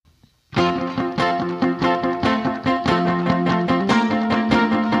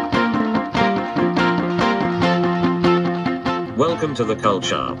Welcome to the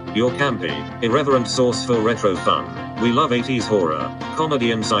culture, your campy, irreverent source for retro fun. We love 80s horror, comedy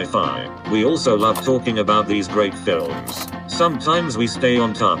and sci-fi. We also love talking about these great films. Sometimes we stay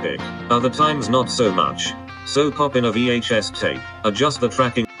on topic, other times not so much. So pop in a VHS tape, adjust the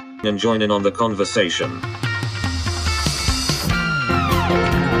tracking, and join in on the conversation.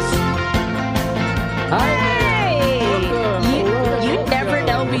 Hey! You never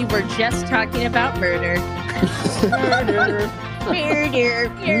know we were just talking about murder. Murder.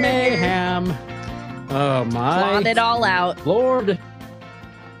 Mayhem. Oh my. Plot it all out. Lord.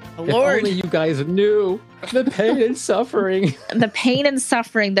 If only you guys knew the pain and suffering. The pain and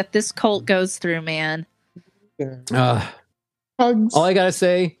suffering that this cult goes through, man. All I gotta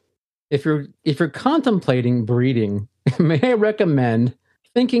say, if you're contemplating breeding, may I recommend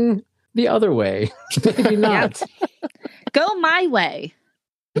thinking the other way. Maybe not. Go my way.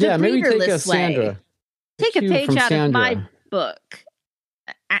 Yeah, maybe take a way. Sandra. Take a page out Sandra. of my book.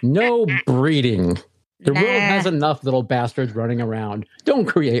 No breeding. The world has enough little bastards running around. Don't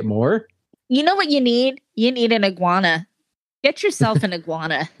create more. You know what you need? You need an iguana. Get yourself an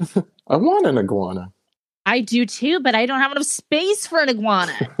iguana. I want an iguana. I do too, but I don't have enough space for an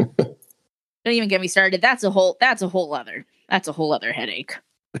iguana. Don't even get me started. That's a whole other headache.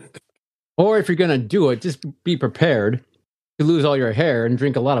 Or if you're gonna do it, just be prepared to lose all your hair and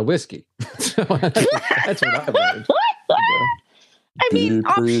drink a lot of whiskey. So that's what I learned. I mean,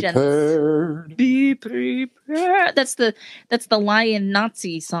 options. Prepared. Be prepared. That's the Lion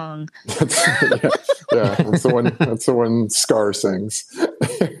Nazi song. That's the one Scar sings.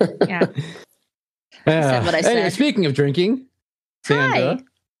 Yeah. Said what I said. Anyway, speaking of drinking, Sandra.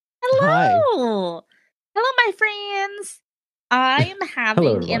 Hi. Hello, my friends. I am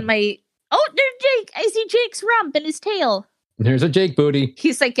having in my. Oh, there's Jake. I see Jake's rump and his tail. There's a Jake booty.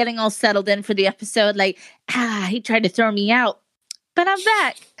 He's like getting all settled in for the episode. Like, he tried to throw me out, but I'm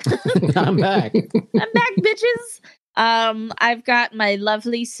back. I'm back. I'm back, bitches. I've got my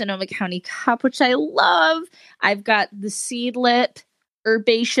lovely Sonoma County cup, which I love. I've got the seedlit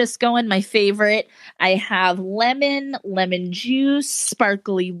herbaceous going, my favorite. I have lemon juice,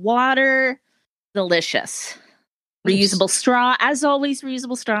 sparkly water, delicious. Reusable straw, as always.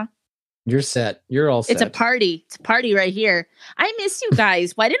 Reusable straw. You're set. You're all set. It's a party. It's a party right here. I miss you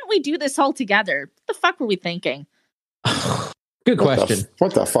guys. Why didn't we do this all together? What the fuck were we thinking? Good question.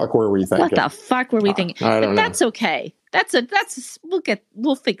 What the fuck were we thinking? What the fuck were we thinking? I don't know. That's okay.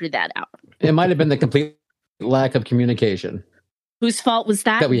 We'll figure that out. It might have been the complete lack of communication. Whose fault was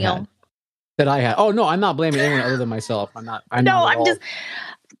that, we Neil? had. That I had. Oh no, I'm not blaming anyone other than myself. I'm I'm just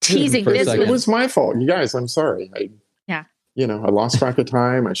teasing. It was my fault, you guys. I'm sorry. I lost track of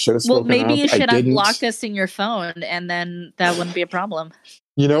time. I should have spoken Well, maybe up. you should unblock us in your phone, and then that wouldn't be a problem.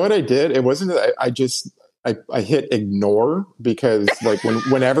 You know what I did? It wasn't that I hit ignore because like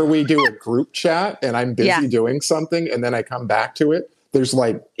whenever we do a group chat and I'm busy doing something and then I come back to it, there's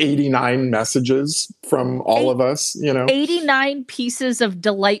like 89 messages from all of us, 89 pieces of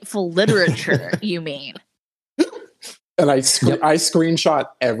delightful literature, you mean? And I screenshot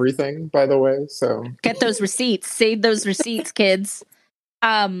everything, by the way. So get those receipts. Save those receipts, kids.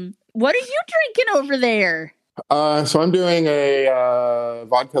 What are you drinking over there? So I'm doing a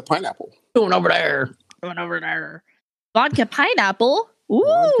vodka pineapple. Going over there. Vodka pineapple. Ooh.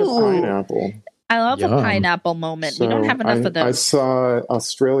 Vodka pineapple. I love a pineapple moment. We don't have enough of those. I saw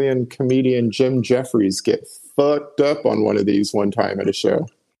Australian comedian Jim Jeffries get fucked up on one of these one time at a show.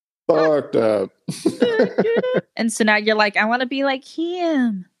 Fucked up. And so now you're like, I want to be like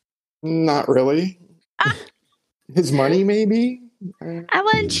him. Not really. His money, maybe? I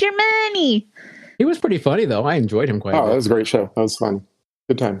want your money. He was pretty funny, though. I enjoyed him quite a bit. That was a great show. That was fun.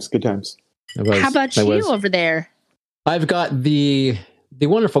 Good times. How about you over there? I've got the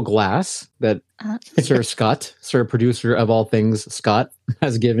wonderful glass that Sir producer of all things, Scott,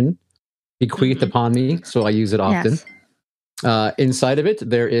 has bequeathed upon me, so I use it often. Yes. Inside of it,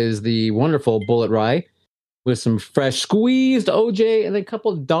 there is the wonderful bullet rye with some fresh squeezed OJ and a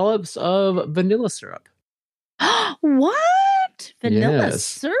couple dollops of vanilla syrup. What? Vanilla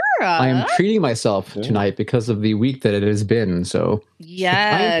syrup? I am treating myself tonight because of the week that it has been. So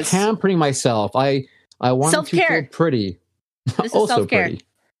yes, I'm pampering myself. I want to feel pretty. This is also self-care. Pretty.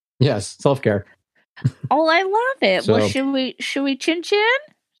 Yes, self-care. Oh, I love it. So, well, should we chin?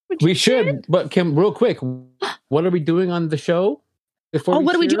 We should, but Kim, real quick, what are we doing on the show?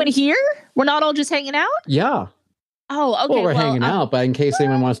 What are we doing here? We're not all just hanging out? Yeah. Oh, okay. Well, we're hanging out, but in case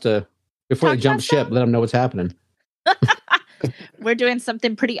anyone wants to, before they jump ship, let them know what's happening. We're doing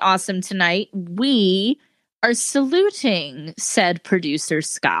something pretty awesome tonight. We are saluting said producer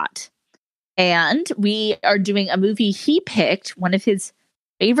Scott. And we are doing a movie he picked, one of his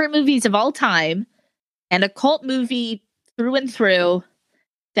favorite movies of all time, and a cult movie through and through,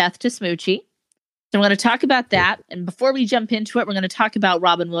 Death to Smoochy. So we're going to talk about that. And before we jump into it, we're going to talk about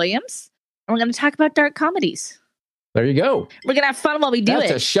Robin Williams. And we're going to talk about dark comedies. There you go. We're going to have fun while we do it.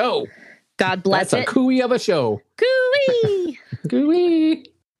 That's a show. God bless That's it. a cooey of a show. Cooey. Cooey.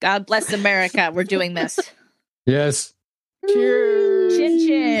 God bless America. We're doing this. Yes. Cheers. Chin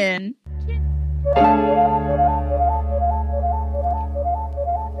chin.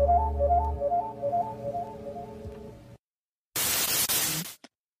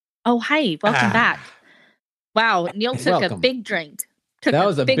 Oh, hi. Welcome back. Wow. Neil took a big drink. That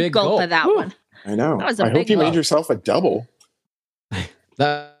was a big gulp of that one. I know. That was a I hope you made yourself a double.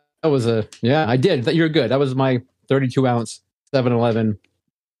 That was yeah, I did. You're good. That was my 32 ounce 7-Eleven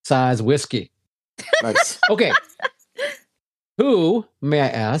size whiskey. Nice. Okay. Who, may I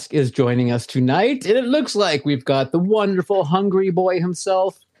ask, is joining us tonight? And it looks like we've got the wonderful Hungry Boy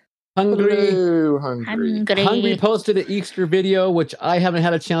himself. Hungry. Hungry posted an Easter video, which I haven't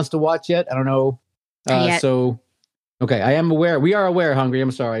had a chance to watch yet. I don't know. So, okay, I am aware. We are aware, Hungry.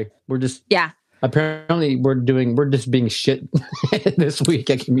 I'm sorry. We're just... Yeah. Apparently, we're just being shit this week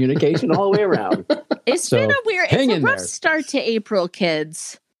at communication all the way around. It's been a rough there. start to April,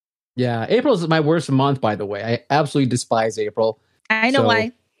 kids. Yeah, April is my worst month, by the way. I absolutely despise April. I know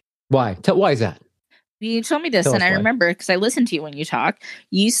why. Why? Why is that? You told me this, and I remember because I listened to you when you talk.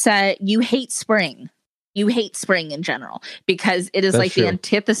 You said you hate spring. You hate spring in general because it is like the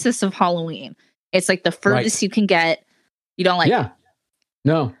antithesis of Halloween. It's like the furthest you can get. You don't like it.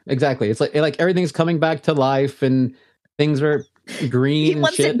 No, exactly. It's like everything's coming back to life and things are green. He and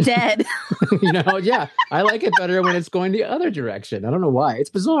wants shit. it dead. I like it better when it's going the other direction. I don't know why. It's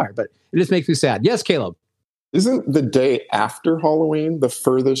bizarre, but it just makes me sad. Yes, Caleb. Isn't the day after Halloween the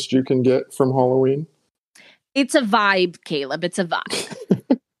furthest you can get from Halloween? It's a vibe, Caleb. It's a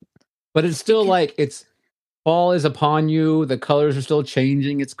vibe. But it's still like fall is upon you. The colors are still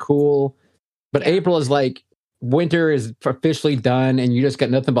changing. It's cool. But April is like winter is officially done and you just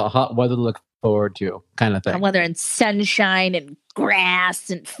got nothing but hot weather to look forward to, kind of thing. Hot weather and sunshine and grass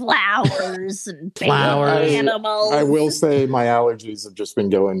and flowers and animals. I will say my allergies have just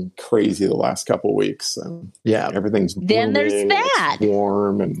been going crazy the last couple of weeks. Everything's blooming. Then there's that. It's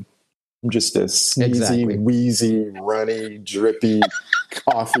warm and I'm just a sneezy, wheezy, runny, drippy,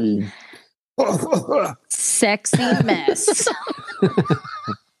 coffee. Sexy mess.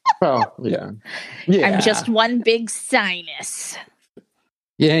 Well, yeah. I'm just one big sinus.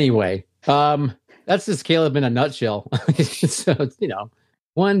 Yeah, anyway, that's just Caleb in a nutshell. So,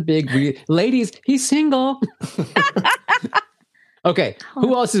 one big... Ladies, he's single. Okay,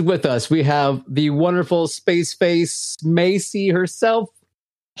 who else is with us? We have the wonderful space face Macy herself.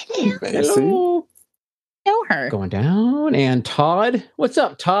 Hello. Know her. Going down. And Todd. What's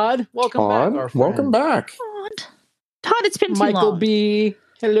up, Todd? Welcome back. Welcome back. Todd, it's been too Michael long. B.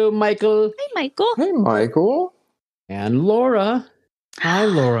 Hello, Michael. Hey, Michael. Hey, Michael. And Laura. Hi,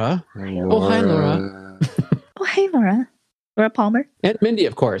 Laura. Oh, hi, Laura. Oh, hey, Laura. Laura Palmer. And Mindy,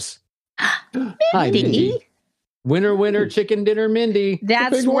 of course. Mindy. Hi, Mindy. Winner, chicken dinner, Mindy.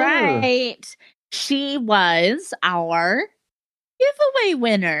 That's right. She was our giveaway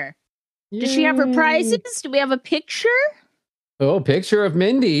winner. Yay. Does she have her prizes? Do we have a picture? Oh, picture of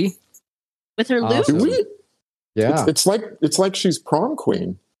Mindy. With her Awesome. loop? Do we? Yeah. It's like she's prom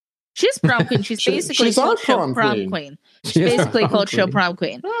queen. She's prom queen. She's basically she's our Cold Show prom queen. She's basically Cold Show prom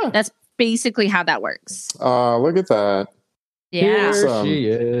queen. That's basically how that works. Look at that. Yeah. Here she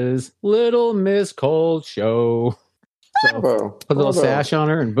is. Little Miss Cold Show. So, put a little sash on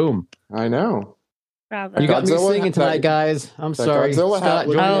her and boom. I know. Bravo. You got me Godzilla singing tonight, guys. I'm sorry. Scott,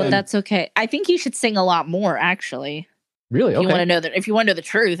 oh, that's okay. I think you should sing a lot more, actually. Really? Okay. If you want to know the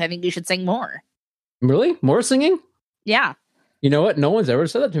truth, I think you should sing more. Really? More singing? Yeah. You know what? No one's ever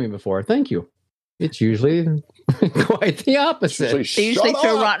said that to me before. Thank you. It's usually quite the opposite. They usually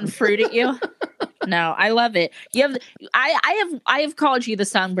throw rotten fruit at you. No, I love it. You have, I have called you the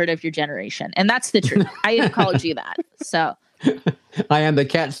songbird of your generation, and that's the truth. I have called you that. So I am the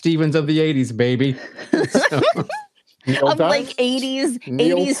Cat Stevens of the '80s, baby. So. Of like 80s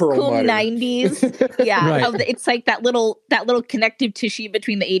cool 90s. Yeah. Right. It's like that little connective tissue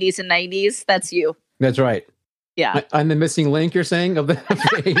between the 80s and 90s. That's you. That's right. Yeah. I'm the missing link, you're saying, of the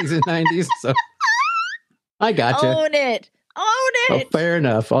 80s and 90s. So I gotcha. Own it. Oh, fair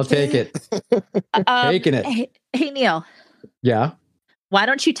enough. I'll take it. Taking it. Hey, Neil. Yeah. Why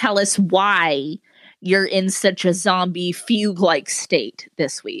don't you tell us why you're in such a zombie fugue-like state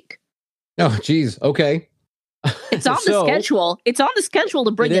this week? Oh, geez. Okay. It's on the schedule. It's on the schedule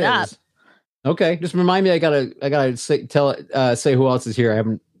to bring it up. Okay, just remind me. I gotta say who else is here. I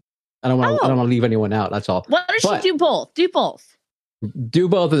don't want to leave anyone out. That's all. Why don't you do both? Do both. Do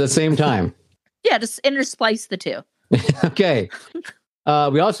both at the same time. Yeah, just intersplice the two. Okay.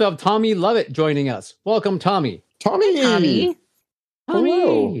 We also have Tommy Lovett joining us. Welcome, Tommy. Tommy.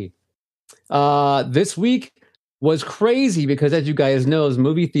 Hello. This week was crazy because, as you guys know,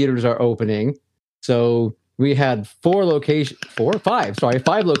 movie theaters are opening. So we had 5 locations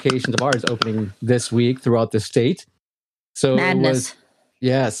of ours opening this week throughout the state. So Madness.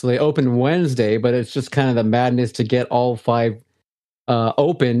 So they opened Wednesday, but it's just kind of the madness to get all 5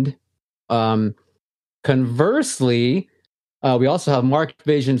 opened. Conversely, we also have Mark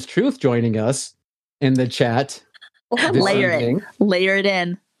Vision's Truth joining us in the chat. Layer it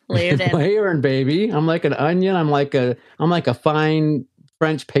in. Layering, baby. I'm like an onion. I'm like a fine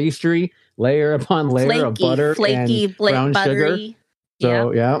French pastry, layer upon layer of butter and brown buttery. Sugar.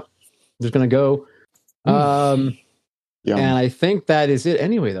 So yeah, just gonna go. And I think that is it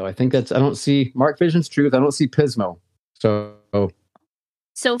anyway, though. I think I don't see Mark Vision's Truth. I don't see Pismo. So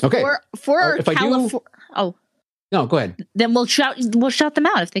okay. For our California. Oh no, go ahead. Then we'll shout them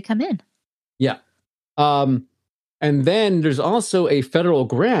out if they come in. Yeah. And then there's also a federal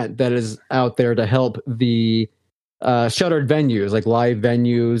grant that is out there to help the shuttered venues, like live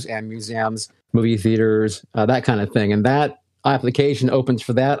venues and museums, movie theaters, that kind of thing. And that application opens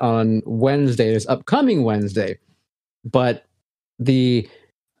for that on Wednesday, this upcoming Wednesday. But the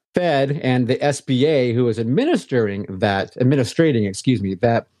Fed and the SBA, who is administrating that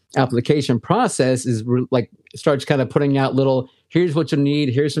application process, is starts kind of putting out here's what you need,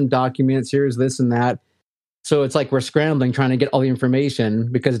 here's some documents, here's this and that. So it's like we're scrambling trying to get all the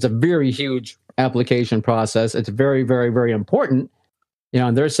information because it's a very huge application process. It's very, very, very important.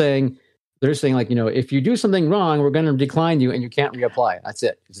 And they're saying if you do something wrong, we're going to decline you and you can't reapply. That's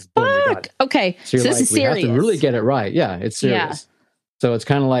it. It's just, boom, you got it. Okay. So this is serious. We have to really get it right. Yeah, it's serious. Yeah. So it's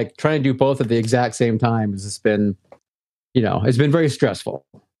kind of like trying to do both at the exact same time. It's been very stressful.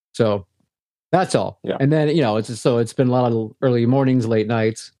 So that's all. Yeah. And then, it's been a lot of early mornings, late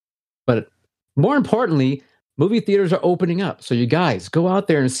nights, but more importantly, movie theaters are opening up. So you guys go out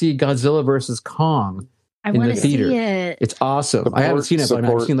there and see Godzilla versus Kong in the theater. See it. It's awesome. I haven't seen it, but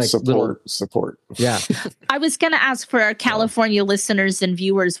I've seen support. Yeah. I was going to ask for our California listeners and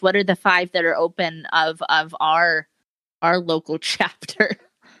viewers, what are the 5 that are open of our local chapter?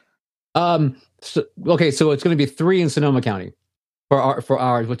 So it's going to be 3 in Sonoma County for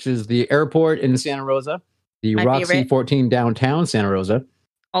ours, which is the airport in Santa Rosa, the Roxy 14 downtown Santa Rosa,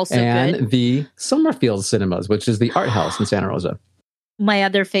 also and good. The Summerfield Cinemas, which is the art house in Santa Rosa. My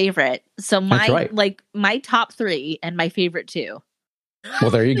other favorite. So my top 3 and my favorite 2.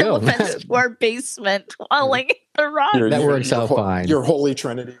 Well, there you go. No offense to our basement dwelling the rock. That works out fine. Your holy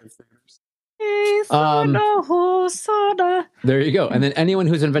trinity of theaters. There you go. And then anyone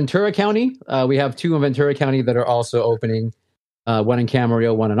who's in Ventura County, we have 2 in Ventura County that are also opening. One in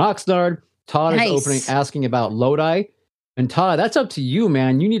Camarillo, one in Oxnard. Todd is opening, asking about Lodi. And Todd, that's up to you,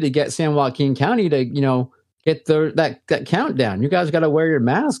 man. You need to get San Joaquin County to, get that countdown. You guys got to wear your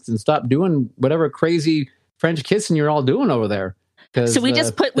masks and stop doing whatever crazy French kissing you're all doing over there. So we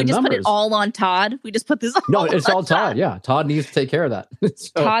just put it all on Todd. We just put this. It's all Todd. Yeah, Todd needs to take care of that.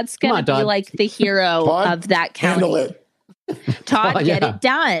 So, Todd's gonna be like the hero of that county. Handle it. Todd, get it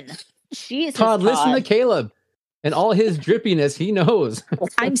done. Jesus, Todd, listen to Caleb and all his drippiness. He knows.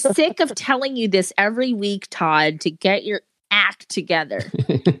 I'm sick of telling you this every week, Todd, to get your act together.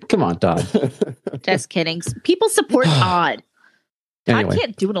 Come on, Todd. Just kidding. People support Todd. Todd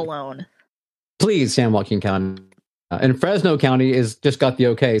can't do it alone. Please, San Joaquin County. And Fresno County is just got the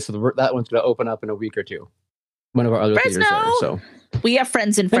okay, so that one's going to open up in a week or 2. One of our other theaters there. So we have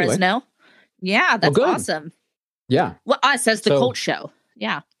friends in Fresno. Yeah, that's awesome. Yeah. Well, us as the cult show.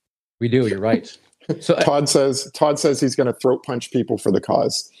 Yeah. We do. You're right. So Todd says he's going to throat punch people for the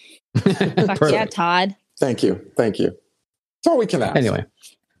cause. Fuck yeah, Todd. Thank you. That's all we can ask. Anyway.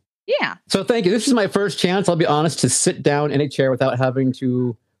 Yeah. So thank you. This is my first chance, I'll be honest, to sit down in a chair without having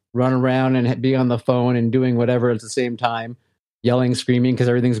to run around and be on the phone and doing whatever at the same time, yelling, screaming because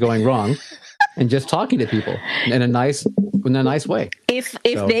everything's going wrong, and just talking to people in a nice way. If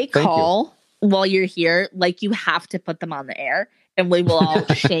they call while you're here, you have to put them on the air, and we will all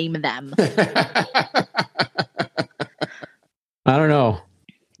shame them. I don't know.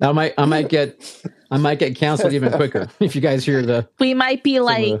 I might get canceled even quicker if you guys hear the. We might be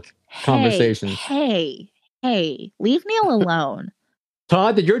like, conversations. Hey, leave Neil alone.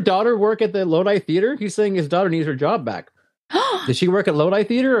 Todd, did your daughter work at the Lodi Theater? He's saying his daughter needs her job back. Did she work at Lodi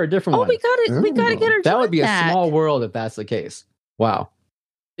Theater or a different one? We got to get her. That would be a small world if that's the case. Wow.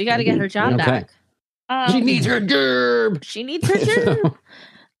 We got to get her job back. She needs her gerb. She needs her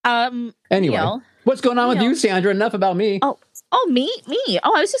gerb. Anyway, what's going on with you, Sandra? Enough about me. Oh, me.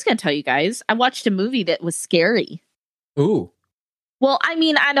 Oh, I was just going to tell you guys. I watched a movie that was scary. Ooh. Well, I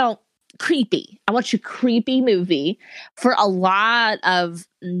mean, creepy. I watched a creepy movie. For a lot of,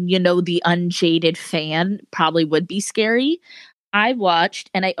 the unjaded fan, probably would be scary. I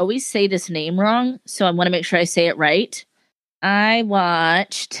watched, and I always say this name wrong, so I want to make sure I say it right. I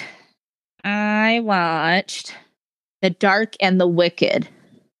watched The Dark and the Wicked.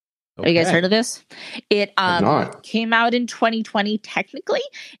 Okay. Have you guys heard of this? It came out in 2020 technically,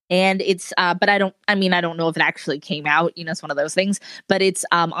 and it's but I don't know if it actually came out, it's one of those things, but it's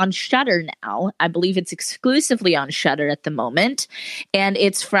on Shudder now. I believe it's exclusively on Shudder at the moment, and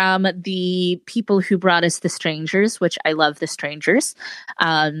it's from the people who brought us The Strangers, which I love The Strangers.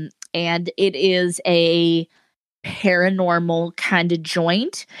 And it is a paranormal kind of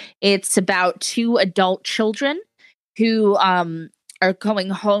joint. It's about two adult children who are going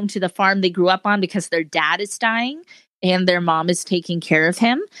home to the farm they grew up on because their dad is dying and their mom is taking care of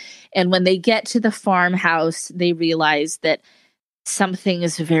him. And when they get to the farmhouse, they realize that something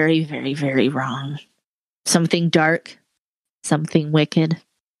is very, very, very wrong. Something dark, something wicked.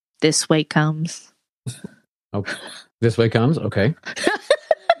 This way comes. Okay. This way comes? Okay.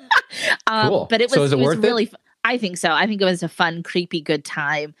 Cool. But it was really it? I think so. I think it was a fun, creepy, good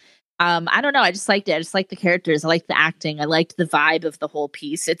time. I don't know. I just liked it. I just liked the characters. I liked the acting. I liked the vibe of the whole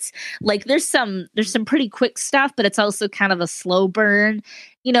piece. It's like there's some pretty quick stuff, but it's also kind of a slow burn.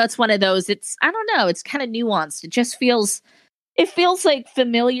 It's one of those. I don't know. It's kind of nuanced. It feels like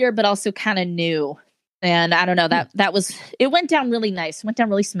familiar, but also kind of new. And I don't know, it went down really nice. It went down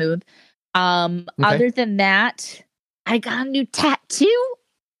really smooth. Okay. Other than that, I got a new tattoo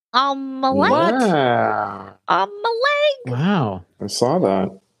on my leg. Wow. On my leg. Wow. I saw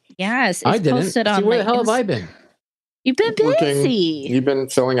that. Yes, I didn't. See, where the hell have I been? You've been busy. You've been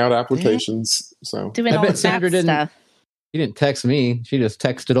filling out applications, so doing all that Sandra stuff. She didn't text me. She just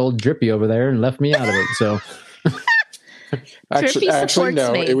texted old Drippy over there and left me out of it. So actually,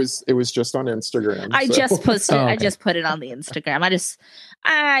 no. Me. It was just on Instagram. I just posted. I just put it on the Instagram.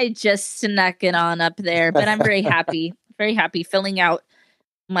 I just snuck it on up there. But I'm very happy. Very happy filling out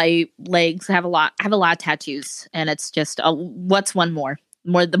my legs. I have a lot of tattoos, and it's just what's one more?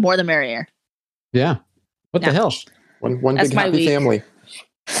 The more the merrier. Yeah. What the hell? One big happy family.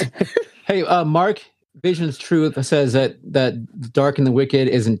 Hey, Mark, Vision's Truth says that Dark and the Wicked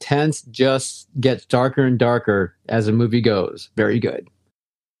is intense, just gets darker and darker as the movie goes. Very good.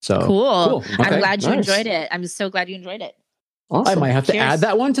 So cool. Okay. I'm glad you enjoyed it. I'm so glad you enjoyed it. Awesome. I might have to add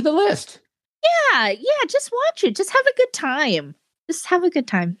that one to the list. Yeah. Just watch it. Just have a good time.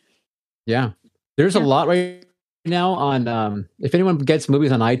 Yeah. There's a lot right now on if anyone gets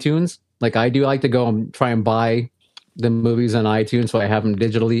movies on iTunes, like I do, I like to go and try and buy the movies on iTunes so I have them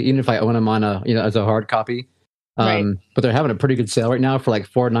digitally, even if I own them on as a hard copy. Right. But they're having a pretty good sale right now for like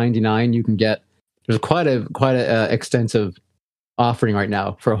 $4.99. You can get there's quite a extensive offering right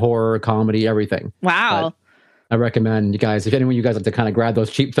now for horror, comedy, everything. Wow. But I recommend you guys, if anyone you guys like to kind of grab those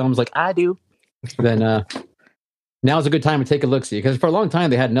cheap films like I do, then now's a good time to take a look-see, because for a long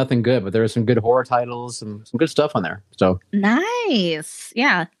time they had nothing good, but there are some good horror titles, some good stuff on there. So nice.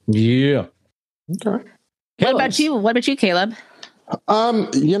 Yeah. Okay. What about you, Caleb?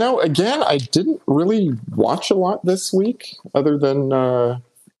 Again, I didn't really watch a lot this week other than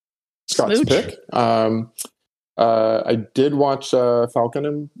Scott's Smooch. pick. I did watch Falcon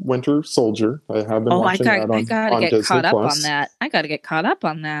and Winter Soldier. I have been watching that on I gotta get Disney caught up Plus. on that. I gotta get caught up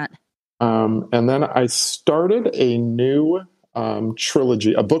on that. And then I started a new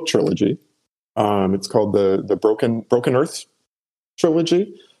trilogy, a book trilogy. It's called the Broken Earth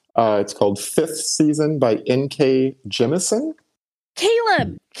trilogy. It's called Fifth Season by N.K. Jemisin.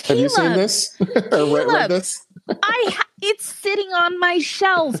 Caleb, have you seen this or read this? It's sitting on my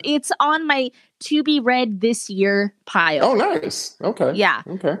shelf. It's on my to be read this year pile. Oh, nice. Okay. Yeah.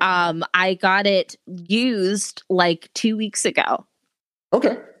 Okay. I got it used like 2 weeks ago.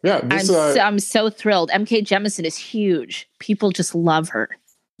 Okay. Yeah. I'm so thrilled. MK Jemisin is huge. People just love her.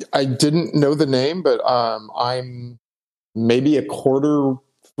 I didn't know the name, but I'm maybe a quarter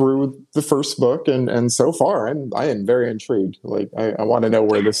through the first book, and so far I am very intrigued. Like I want to know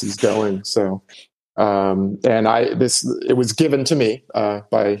where this is going. So, it was given to me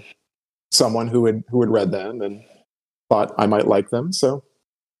by someone who had read them and thought I might like them. So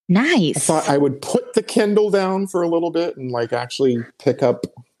nice. I thought I would put the Kindle down for a little bit and like actually pick up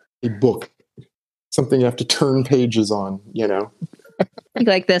a book, something you have to turn pages on. You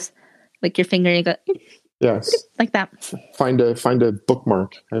like this, like your finger, and you go. Yes. Like that. Find a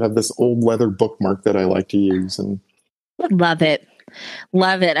bookmark. I have this old leather bookmark that I like to use, and Love it.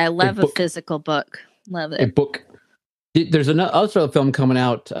 Love it. I love a physical book. Love it. A book. There's also a film coming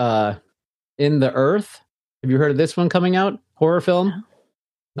out, In the Earth. Have you heard of this one coming out? Horror film.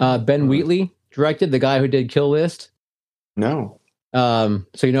 Ben Wheatley directed, the guy who did Kill List. No. So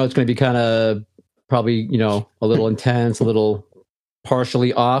it's going to be kind of probably a little intense, a little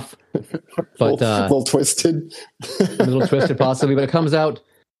partially off, but a little twisted, a little twisted possibly. But it comes out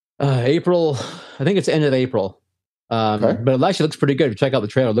April. I think it's end of April. Okay. But it actually looks pretty good. If you check out the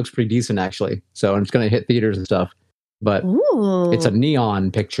trailer, it looks pretty decent actually. So it's going to hit theaters and stuff. But it's a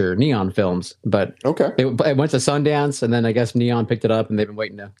neon films. But okay, it went to Sundance, and then I guess Neon picked it up, and they've been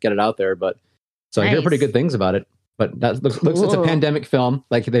waiting to get it out there. But so I hear pretty good things about it. But that looks it's a pandemic film.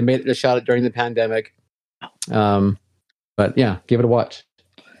 Like they shot it during the pandemic. But yeah, give it a watch.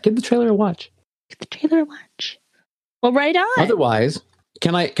 Give the trailer a watch. Well, right on. Otherwise,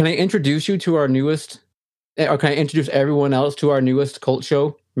 can I introduce you to our newest, or can I introduce everyone else to our newest cult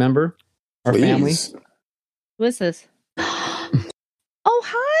show member, our family? Who is this? Oh,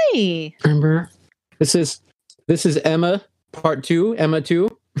 hi. Remember, this is Emma, part 2. Emma 2.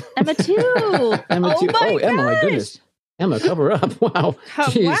 Emma 2. Emma 2. Oh, Emma, my goodness. Emma, cover up. Wow. Wow.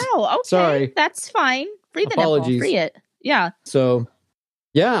 Okay. Sorry. That's fine. Free the Apologies. nipple. Free it. Yeah. So,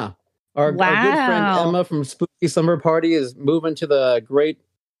 yeah. Our good friend Emma from Spooky Summer Party is moving to the Great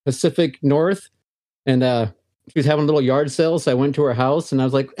Pacific North. And she was having a little yard sale. So I went to her house and I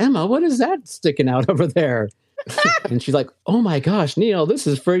was like, Emma, what is that sticking out over there? And she's like, oh my gosh, Neil, this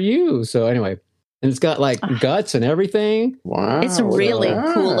is for you. So anyway, and it's got like guts and everything. Wow. It's a really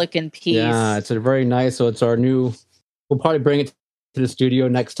cool looking piece. Yeah, it's a very nice. So it's our new, we'll probably bring it to the studio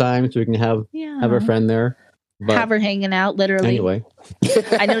next time so we can have our friend there. But have her hanging out, literally. Anyway.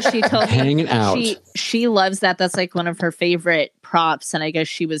 I know she told me hanging out. She loves that. That's like one of her favorite props. And I guess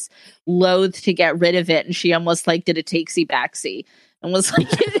she was loath to get rid of it. And she almost like did a takesy backsy and was like,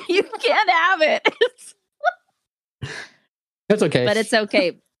 you can't have it. That's okay. But it's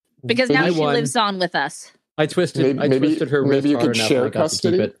okay. Because now she lives on with us. I twisted her wrist. Maybe you could share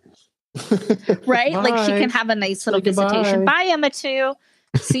custody. Right? Bye. Like she can have a nice little visitation. Bye, Emma 2.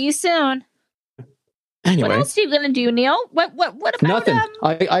 See you soon. Anyway, what else are you going to do, Neil? What about nothing?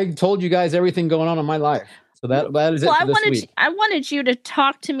 I told you guys everything going on in my life. So that is it for this week. I wanted you to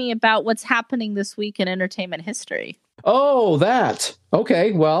talk to me about what's happening this week in entertainment history. Oh, that.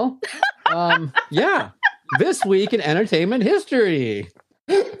 Okay, well, yeah. This week in entertainment history.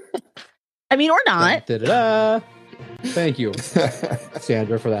 I mean, or not. Da-da-da. Thank you,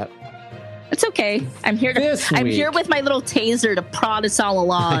 Sandra, for that. It's okay. I'm here with my little taser to prod us all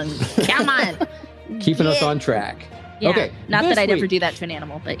along. Come on. Keeping us on track. Yeah. Okay. Not that I'd ever do that to an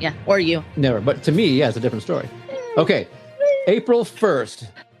animal, but yeah. Or you. Never. But to me, yeah, it's a different story. Okay. April 1st,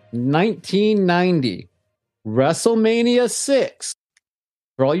 1990. WrestleMania 6.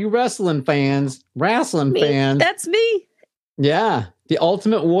 For all you wrestling fans. That's me. Yeah. The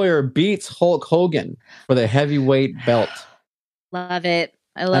Ultimate Warrior beats Hulk Hogan for the heavyweight belt. Love it.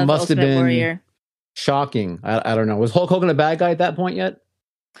 I love Ultimate Warrior. Shocking. I don't know. Was Hulk Hogan a bad guy at that point yet?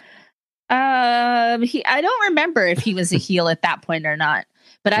 I don't remember if he was a heel at that point or not,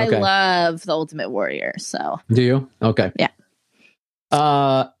 but I love the Ultimate Warrior. So do you? Okay. Yeah.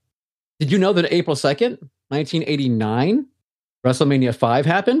 Did you know that April 2nd, 1989, WrestleMania 5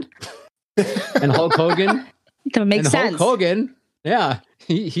 happened? And Hulk Hogan. That makes sense. Hulk Hogan, yeah,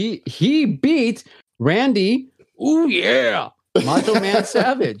 he beat Randy. Ooh yeah, Macho Man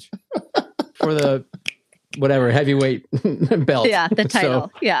Savage for the whatever heavyweight belt. Yeah, the title.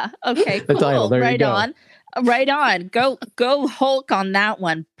 So, yeah. Okay. Cool. The title. There right you go. On. Right on. Go Hulk on that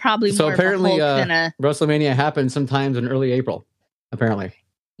one. Probably so more apparently, of a Hulk than a WrestleMania happened sometimes in early April. Apparently.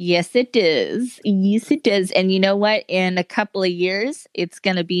 Yes, it does. Yes, it does. And you know what? In a couple of years, it's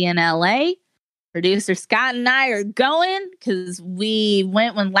going to be in LA. Producer Scott and I are going because we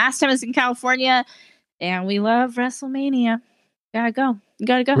went when last time I was in California, and we love WrestleMania. Gotta go.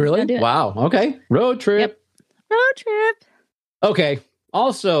 Gotta go. Really? Gotta do it. Wow. Okay. Road trip. Yep. Road trip. Okay.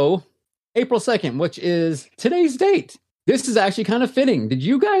 Also, April 2nd, which is today's date. This is actually kind of fitting. Did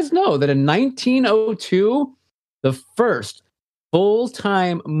you guys know that in 1902, the first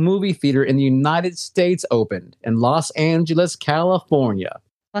full-time movie theater in the United States opened in Los Angeles, California?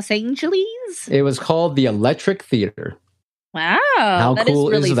 Los Angeles? It was called the Electric Theater. Wow. How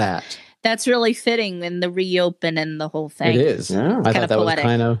cool is that? That's really fitting in the reopen and the whole thing. It is. Yeah. I thought that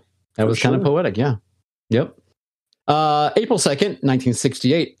was kind of poetic. Yeah. Yep. April 2nd,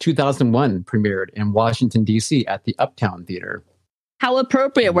 1968, 2001 premiered in Washington, D.C. at the Uptown Theater. How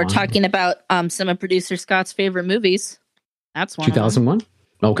appropriate. We're talking about some of producer Scott's favorite movies. That's one. 2001.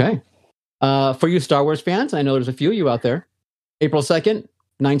 Okay. For you Star Wars fans, I know there's a few of you out there. April 2nd,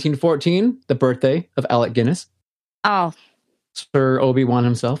 1914, the birthday of Alec Guinness. Oh. Sir Obi-Wan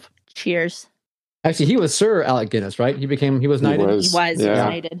himself. Cheers. Actually, he was Sir Alec Guinness, right? He was knighted? He was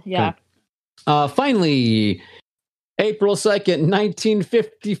knighted, yeah. Okay. Finally, April 2nd,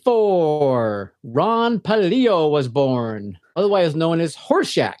 1954, Ron Palillo was born, otherwise known as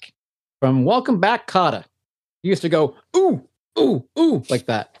Horseshack, from Welcome Back, Kotta. He used to go, ooh, ooh, ooh, like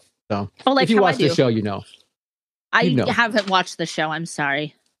that. So, if you watch the show, you know. I haven't watched the show. I'm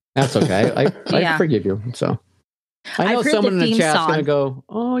sorry. That's okay. I forgive you. So I know someone in the chat's going to go,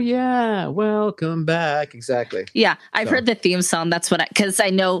 oh, yeah, welcome back. Exactly. Yeah, I've heard the theme song. That's what because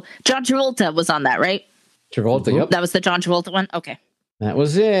I know John Travolta was on that, right? Travolta, yep. That was the John Travolta one? Okay. That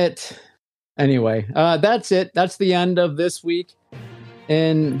was it. Anyway, that's it. That's the end of this week.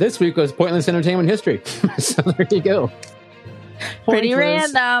 And this week was Pointless Entertainment History. So there you go. Pretty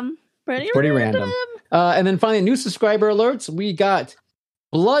random. Pretty random. And then finally, new subscriber alerts. We got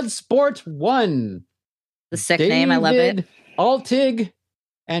Bloodsport 1. The sick name. I love it. Altig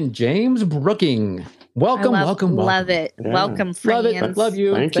and James Brooking. Welcome. Love it. Yeah. Welcome, friends. Love it. Love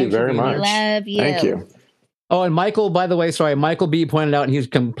you. Thank you very much. Love you. Thank you. Oh, and Michael, by the way, Michael B. pointed out, and he's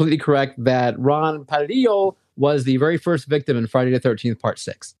completely correct, that Ron Palillo was the very first victim in Friday the 13th, Part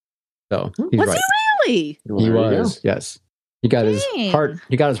 6. So he's was right. he really? He was, yes. He got his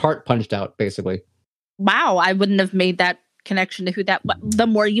heart punched out, basically. Wow, I wouldn't have made that connection to who that was. The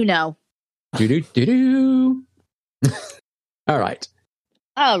more you know. Do. All right.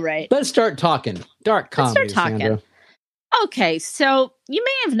 Let's start talking. Dark comedy. Sandra. Okay, so you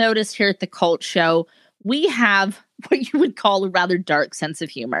may have noticed here at the Cult Show, we have what you would call a rather dark sense of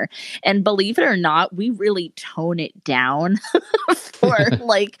humor. And believe it or not, we really tone it down for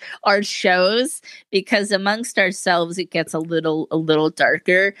like our shows, because amongst ourselves it gets a little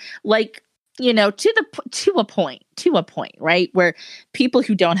darker. Like, you know, to a point, right? Where people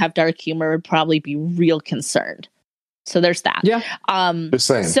who don't have dark humor would probably be real concerned. So there's that. Yeah. Just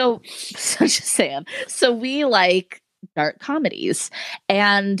saying. So just saying. So we like dark comedies.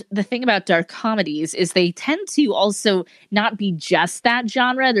 And the thing about dark comedies is they tend to also not be just that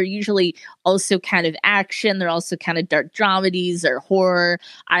genre. They're usually also kind of action. They're also kind of dark dramedies or horror.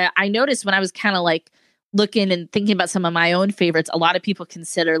 I noticed when I was kind of like looking and thinking about some of my own favorites, a lot of people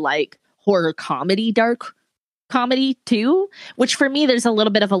consider like horror comedy dark comedy too, which for me there's a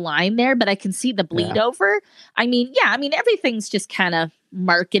little bit of a line there, but I can see the bleed over. I mean everything's just kind of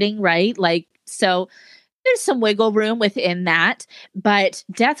marketing, right? Like, so there's some wiggle room within that, but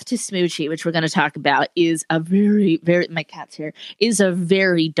Death to Smoochy, which we're going to talk about, is a very, very, my cat's here, is a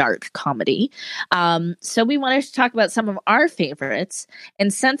very dark comedy. So we wanted to talk about some of our favorites,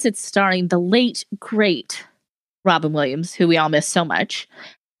 and since it's starring the late, great Robin Williams, who we all miss so much,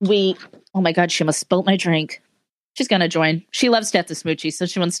 oh my God, she must spilt my drink. She's going to join. She loves Death to Smoochy, so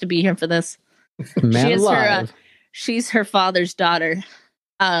she wants to be here for this. Man alive. She's her father's daughter.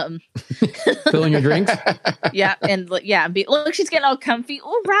 Filling your drinks? Yeah, and look, she's getting all comfy.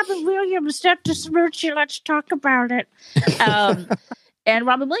 Oh, Robin Williams, Death to Smoochy, let's talk about it. And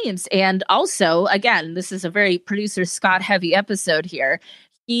Robin Williams. And also, again, this is a very producer Scott heavy episode here.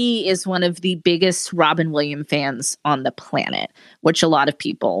 He is one of the biggest Robin Williams fans on the planet, which a lot of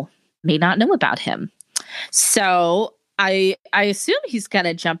people may not know about him. So I assume he's going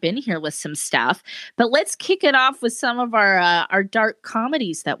to jump in here with some stuff, but let's kick it off with some of our dark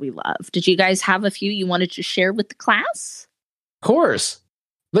comedies that we love. Did you guys have a few you wanted to share with the class? Of course.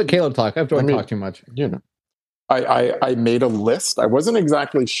 Let Caleb talk. I don't talk too much. You know, I made a list. I wasn't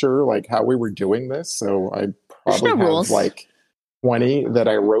exactly sure like how we were doing this, so I probably have rules. Like 20 that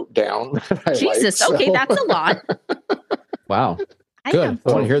I wrote down. Jesus, okay, that's a lot. Wow. Good.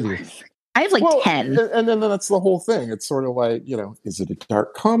 I want to hear these. I have 10. And then that's the whole thing. It's sort of like, you know, is it a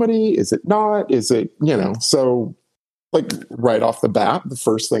dark comedy? Is it not? Is it, you know, so like right off the bat, the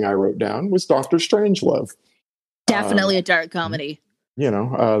first thing I wrote down was Dr. Strangelove. Definitely a dark comedy. You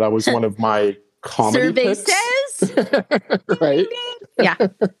know, that was one of my comedy Survey picks. says. Right? Yeah.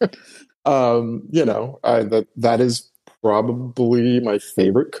 You know, that is probably my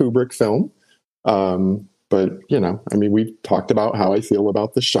favorite Kubrick film. But, you know, I mean, we've talked about how I feel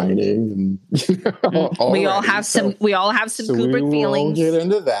about The Shining, and you know, we all have some Kubrick feelings. We'll get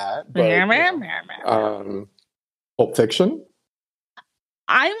into that. But, Pulp Fiction.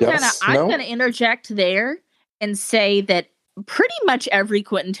 I'm gonna interject there and say that pretty much every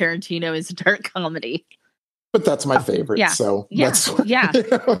Quentin Tarantino is a dark comedy. But that's my favorite. Yeah. So that's why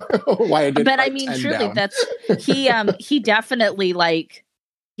I did. But I mean, truly, down. that's he definitely like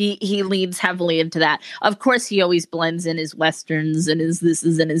he leans heavily into that. Of course, he always blends in his westerns and his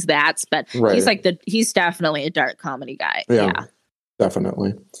thises and his that's, but he's definitely a dark comedy guy. Yeah.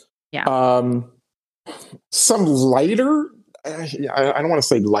 Definitely. Yeah. Some lighter. I don't want to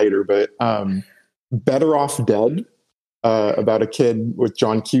say lighter, but Better Off Dead, about a kid with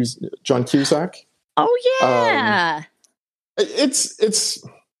John Cusack. Oh yeah.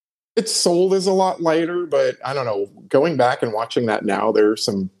 It's sold as a lot lighter, but I don't know. Going back and watching that now, there are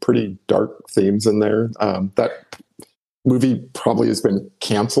some pretty dark themes in there. That movie probably has been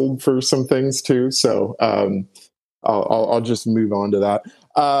canceled for some things too. So I'll just move on to that.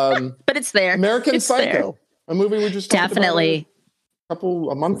 But it's there. American Psycho, a movie we just talked definitely about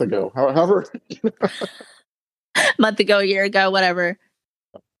a month ago. However, month ago, a year ago, whatever.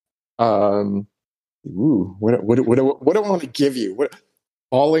 What do I want to give you?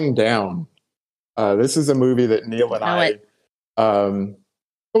 Falling Down. This is a movie that Neil and I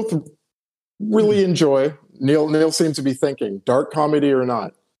both really enjoy. Neil seems to be thinking dark comedy or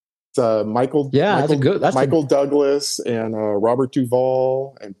not. It's Michael Douglas and Robert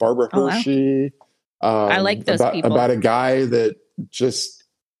Duvall and Barbara Hershey. I like those people. About a guy that just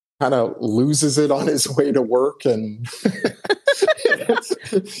kind of loses it on his way to work, and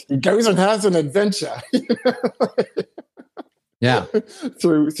he goes and has an adventure. Yeah,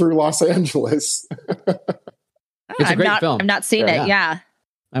 through Los Angeles. It's a great film. I'm not seeing it. Yeah.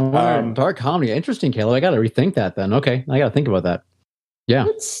 I wonder, dark comedy. Interesting, Caleb. I got to rethink that then. Okay, I got to think about that. Yeah.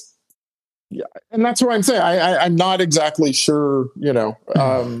 And that's what I'm saying. I'm not exactly sure.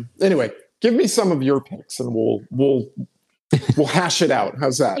 Anyway, give me some of your picks, and we'll hash it out.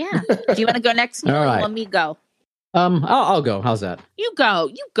 How's that? Yeah. Do you want to go next? Neil? All right. Let me go. I'll go. How's that? You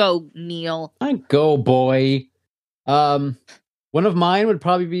go, Neil. I go, boy. One of mine would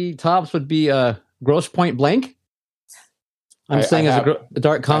probably be Grosse Point Blank. I'm saying as a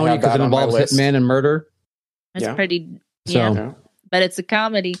dark comedy because it involves hitman and murder. It's pretty, but it's a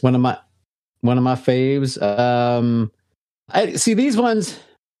comedy. One of my faves. I see these ones.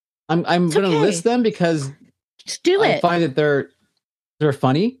 I'm going to list them because just do it. I find that they're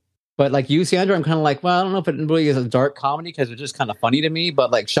funny. But like you, Sandra, I'm kind of like, well, I don't know if it really is a dark comedy because they're just kind of funny to me. But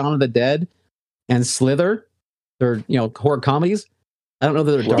like Shaun of the Dead and Slither, they're horror comedies. I don't know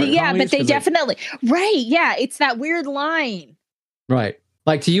that they're dark comedies. Yeah, but they definitely right. Yeah, it's that weird line. Right,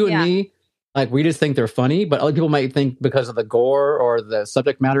 like to you and me, like we just think they're funny, but other people might think because of the gore or the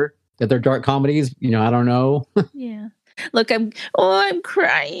subject matter that they're dark comedies. I don't know. Yeah. Look, I'm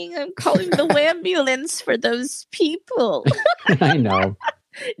crying. I'm calling the ambulance for those people. I know.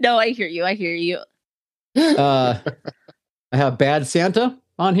 No, I hear you. I have Bad Santa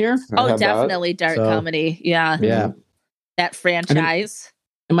on here. Oh, definitely dark comedy. Yeah. Yeah. That franchise.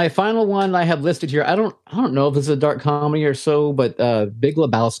 And my final one I have listed here, I don't know if this is a dark comedy or so, but Big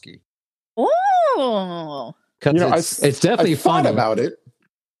Lebowski. Oh. It's definitely fun about it.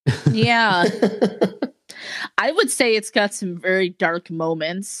 Yeah. I would say it's got some very dark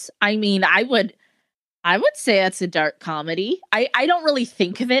moments. I mean, I would say it's a dark comedy. I don't really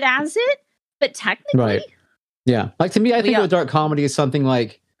think of it as it, but technically. Right. Yeah. Like to me, I think of a dark comedy as something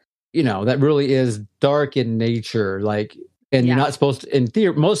like, that really is dark in nature. Like, and you're not supposed to, in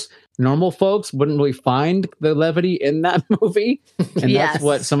theory, most normal folks wouldn't really find the levity in that movie. And that's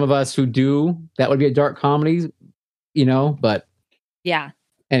what some of us who do, that would be a dark comedy, but. Yeah.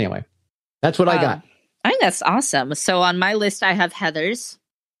 Anyway, that's what I got. I think that's awesome. So on my list, I have Heathers,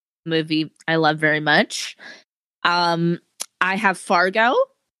 movie I love very much. I have Fargo.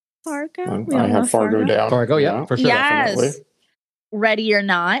 I have Fargo down. Fargo, yeah, for sure. Yes. Definitely. Ready or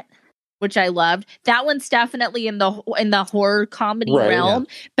Not, which I loved. That one's definitely in the horror comedy realm,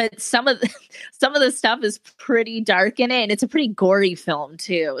 but some of the stuff is pretty dark in it, and it's a pretty gory film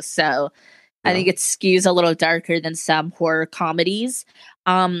too. So I think it skews a little darker than some horror comedies.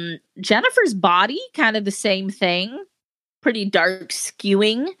 Jennifer's Body, kind of the same thing, pretty dark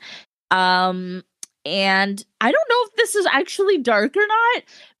skewing. And I don't know if this is actually dark or not,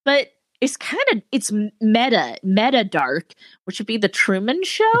 but it's meta dark, which would be The Truman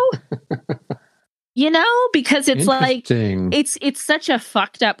Show. Because it's like it's such a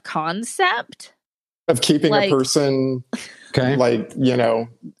fucked up concept of keeping a person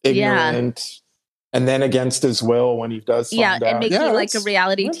ignorant. And then against his will when he does find out. And make it like a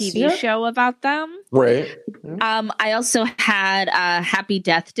reality TV show about them. Right. I also had Happy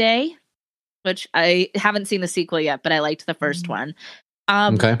Death Day, which I haven't seen the sequel yet, but I liked the first one.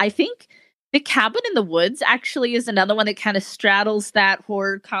 I think The Cabin in the Woods actually is another one that kind of straddles that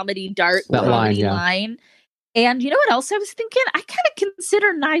horror comedy, dark comedy line. And you know what else I was thinking? I kind of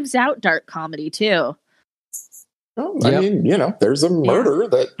consider Knives Out dark comedy too. Oh, I mean, there's a murder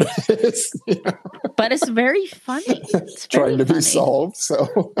that is, but it's very funny. It's trying to be solved.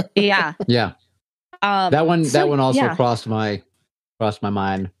 So yeah. That one also crossed my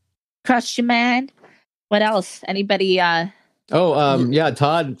mind. Crossed your mind. What else? Anybody? Todd.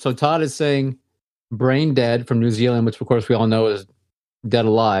 So Todd is saying Brain Dead from New Zealand, which of course we all know is Dead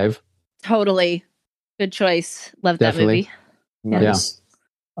Alive. Totally. Good choice. Love Definitely. that movie. Nice.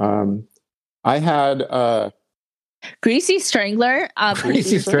 Yeah. I had Greasy Strangler.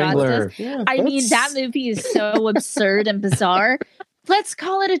 Greasy Strangler. Yeah, I mean, that movie is so absurd and bizarre. Let's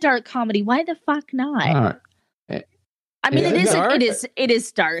call it a dark comedy. Why the fuck not? I mean, it is dark. It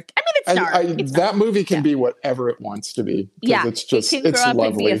is dark. I mean, it's dark. That movie can be whatever it wants to be. Yeah, it's just it can grow up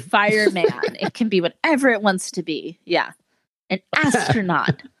lovely. and be a fireman. It can be whatever it wants to be. Yeah, an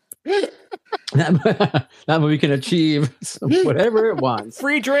astronaut. That movie can achieve whatever it wants.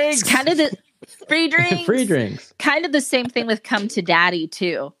 Free drinks. Kind of the free drinks. Free drinks. Kind of the same thing with Come to Daddy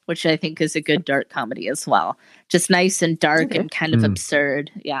too, which I think is a good dark comedy as well. Just nice and dark and kind of absurd.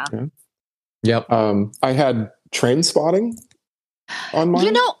 Yeah. Yep. I had Train Spotting on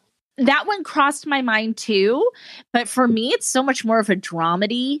mine. That one crossed my mind too, but for me, it's so much more of a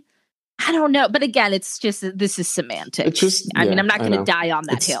dramedy. I don't know, but again, it's just this is semantics. It's just, I mean, I'm not going to die on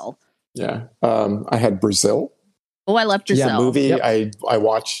that hill. Yeah. I had Brazil. Oh, I love Brazil. Yeah, movie I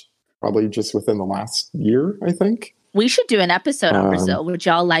watched probably just within the last year, I think. We should do an episode on Brazil. Would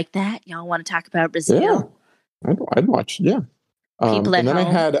y'all like that? Y'all want to talk about Brazil? Yeah, I'd watch. Yeah. People at home. And then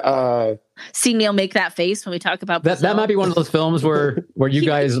I had see Neil make that face when we talk about Brazil. That might be one of those films where you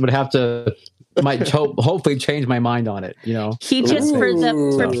guys would have to hopefully change my mind on it. He just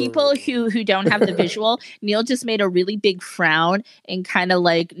for people who don't have the visual, Neil just made a really big frown and kind of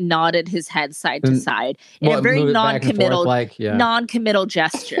like nodded his head side to side in a very non-committal non-committal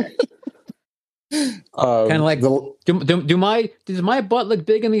gesture. Kind of like does my butt look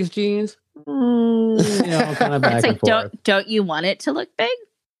big in these jeans? Kind of back it's and forth. Don't you want it to look big?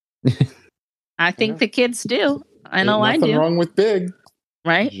 I think the kids do. I know I do. Nothing wrong with big.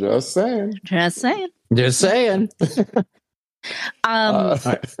 Right? Just saying.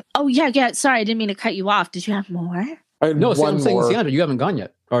 Oh yeah. Sorry, I didn't mean to cut you off. Did you have more? No, I'm saying Sandra, you haven't gone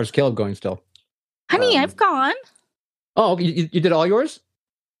yet. Or is Caleb going still? Honey, I've gone. Oh, you did all yours?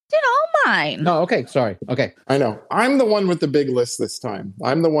 Did all mine. No, okay, sorry. Okay. I know. I'm the one with the big list this time.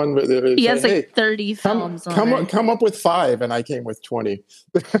 I'm the one with he has like 30 films. Come up with 5, and I came with 20.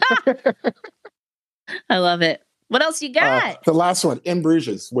 I love it. What else you got? The last one, In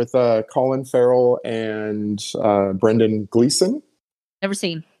Bruges, with Colin Farrell and Brendan Gleeson. Never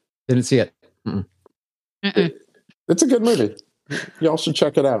seen. Didn't see it. It's a good movie. Y'all should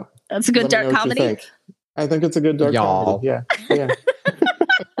check it out. That's a good dark comedy. I think it's a good dark comedy. Yeah.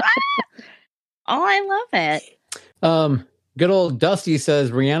 Oh, I love it. Good old Dusty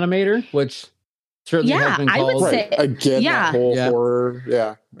says Reanimator, which certainly has been called. I would say again, that whole horror.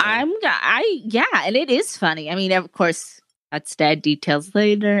 Yeah. And it is funny. I mean, of course, that's Dead Details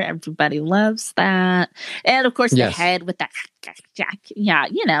Later. Everybody loves that. And of course, the head with that. Yeah,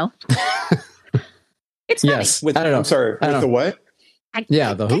 it's funny. Yes. I don't know. I'm sorry. With the what?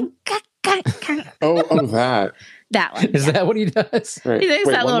 Yeah, the who? Oh, that. That one. Is that what he does? Right. He does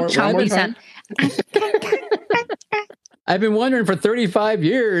that little chompy sound. I've been wondering for 35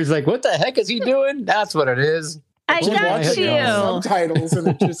 years, like, what the heck is he doing? That's what it is. I got you. Subtitles,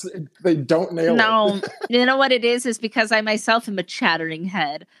 and they don't nail it. No, you know what it is because I myself am a chattering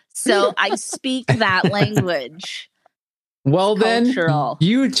head, so I speak that language. Well, then,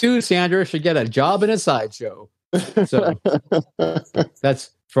 you too, Sandra, should get a job in a sideshow. So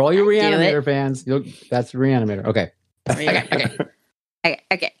that's for all you Reanimator fans. That's Reanimator. Okay.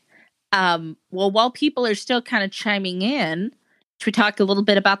 Okay. Well, while people are still kind of chiming in, should we talk a little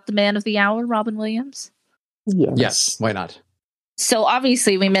bit about the man of the hour, Robin Williams? Yes. Why not? So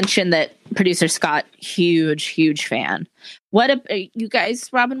obviously, we mentioned that producer Scott, huge fan. What are you guys,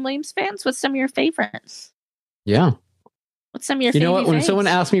 Robin Williams fans? What's some of your favorites? Yeah. What's some of your favorites? You know what? When someone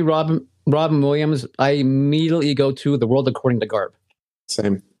asks me Robin Williams, I immediately go to The World According to Garp.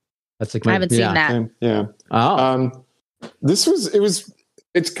 Same. That's like I haven't seen that. Same. Yeah. Oh.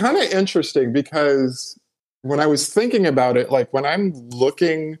 It's kind of interesting because when I was thinking about it, like when I'm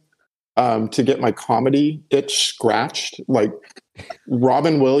looking to get my comedy itch scratched, like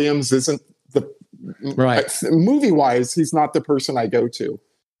Robin Williams isn't movie wise, he's not the person I go to.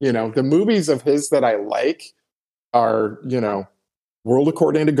 The movies of his that I like are, World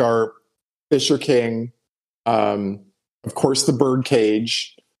According to Garp, Fisher King, of course, The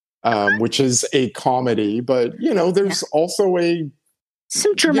Birdcage, which is a comedy, but there's also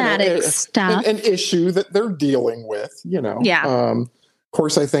some dramatic stuff, an issue that they're dealing with. Yeah. Of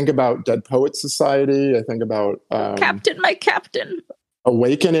course, I think about Dead Poet Society. I think about Captain, my Captain.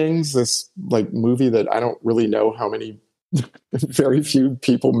 Awakenings, this movie that I don't really know how many, very few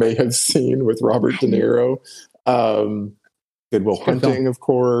people may have seen, with Robert De Niro. Good Will Hunting, of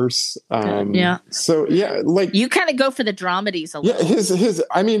course. So you kind of go for the dramedies a little.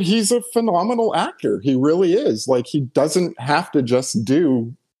 Yeah, he's a phenomenal actor. He really is. He doesn't have to just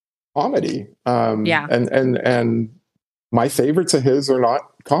do comedy. And my favorites of his are not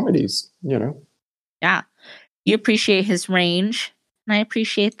comedies. Yeah, you appreciate his range, and I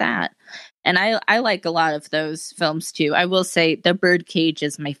appreciate that. And I like a lot of those films too. I will say The Birdcage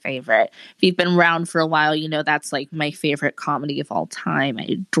is my favorite. If you've been around for a while, that's my favorite comedy of all time. I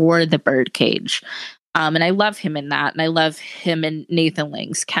adore The Birdcage. And I love him in that. And I love him and Nathan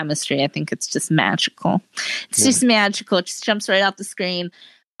Lane's chemistry. I think it's just magical. It's just magical. It just jumps right off the screen.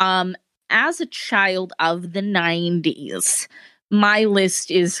 As a child of the 90s, my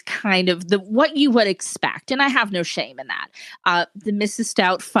list is kind of what you would expect, and I have no shame in that. The Mrs.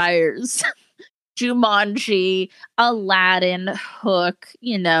 Doubtfire's, Jumanji, Aladdin, Hook.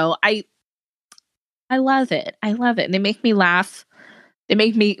 I love it. I love it. And they make me laugh. They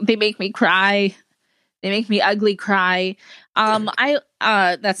make me cry. They make me ugly cry.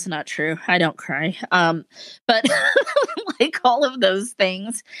 That's not true. I don't cry. But all of those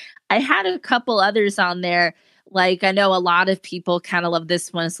things. I had a couple others on there. I know a lot of people kind of love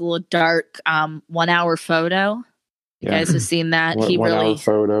this one. It's a little dark. 1 Hour Photo. You guys have seen that? 1 Hour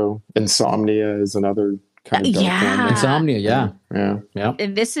Photo. Insomnia is another kind of dark one. Insomnia, yeah.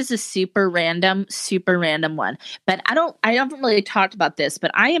 And this is a super random one. But I haven't really talked about this,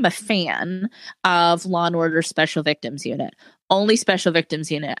 but I am a fan of Law and Order Special Victims Unit. Only Special Victims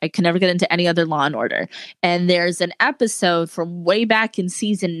Unit. I can never get into any other Law and Order. And there's an episode from way back in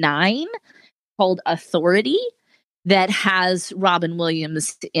season 9 called Authority that has Robin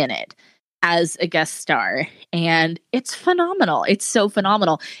Williams in it as a guest star. And it's phenomenal. It's so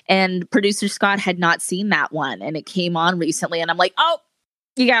phenomenal. And producer Scott had not seen that one. And it came on recently. And I'm like, oh,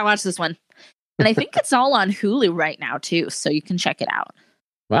 you got to watch this one. And I think it's all on Hulu right now, too. So you can check it out.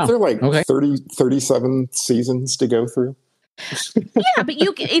 Wow. There are 37 seasons to go through. Yeah, but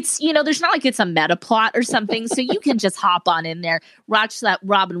it's there's not it's a meta plot or something. So you can just hop on in there, watch that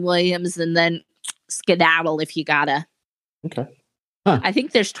Robin Williams, and then skedaddle if you gotta. Okay. Huh. I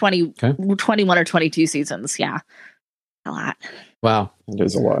think there's 21 or 22 seasons. Yeah. A lot. Wow. It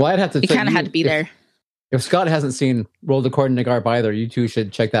is a lot. Well, I'd have to You kind of had to be there. If Scott hasn't seen Rolled According to Garp either, you two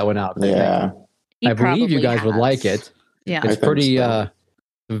should check that one out. Yeah. I believe you guys would like it. Yeah. It's pretty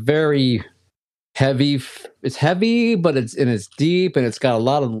very heavy. It's heavy, but it's deep, and it's got a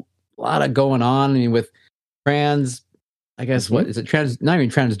lot of going on. I mean, with trans, I guess what is it? Not even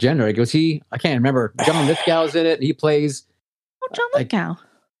transgender. I can't remember. John Lithgow's in it. And he plays. Oh, John Lithgow.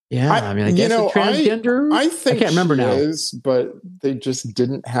 Yeah, I guess it's transgender. I think I can't remember now. Is, but they just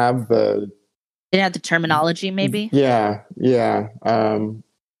didn't have the. They had the terminology, maybe. Yeah. Anyway,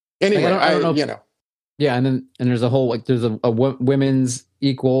 I don't know. Yeah, and there's a whole there's a women's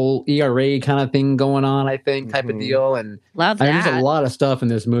equal ERA kind of thing going on, I think, type of deal, and love that. There's a lot of stuff in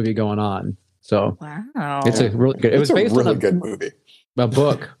this movie going on. So wow, it's a really good. It was based on a good movie, a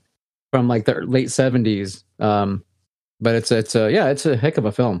book from the late 70s. But it's a heck of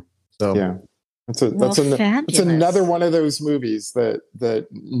a film. So yeah, that's another one of those movies that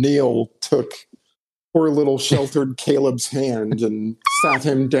Neil took poor little sheltered Caleb's hand and sat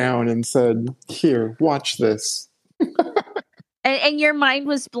him down and said, "Here, watch this." And your mind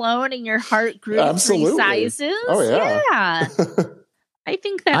was blown and your heart grew Absolutely. 3 sizes. Oh yeah. I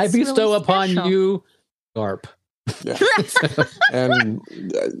think that's I bestow really upon you, Garp. Yeah. And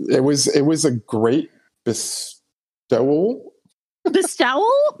it was a great bestowal.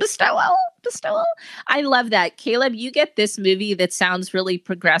 Bestowal. I love that. Caleb, you get this movie that sounds really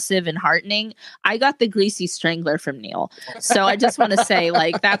progressive and heartening. I got The Greasy Strangler from Neil. So I just want to say,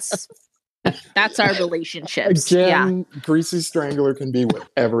 that's our relationship. Again, Greasy Strangler can be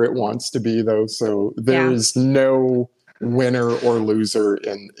whatever it wants to be, though. So there is no winner or loser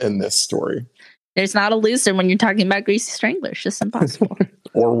in this story. There's not a loser when you're talking about Greasy Strangler. It's just impossible.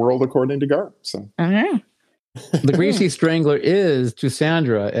 Or World According to Garp. So. Okay. The Greasy Strangler is to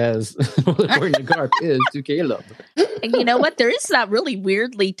Sandra as According to Garp is to Caleb. And you know what? There is that really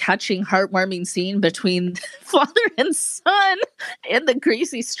weirdly touching, heartwarming scene between father and son in The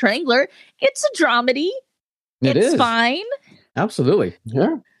Greasy Strangler. It's a dramedy. It's fine. Absolutely.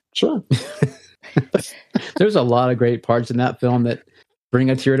 Yeah, sure. There's a lot of great parts in that film that Bring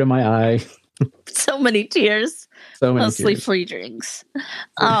a tear to my eye. So many tears. So many Mostly tears. free drinks.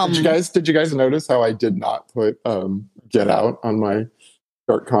 Did you guys notice how I did not put Get Out on my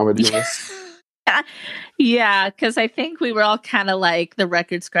dark comedy list? Yeah, because I think we were all kind of like the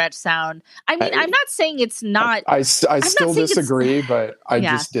record scratch sound. I mean, I'm not saying it's not. I still disagree, but I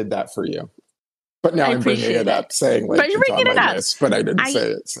just did that for you. But now I'm bringing it up, saying like it's on my list, but I didn't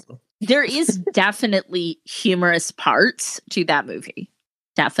say it. So. There is definitely humorous parts to that movie.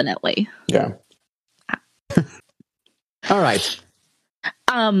 Definitely. Yeah. All right.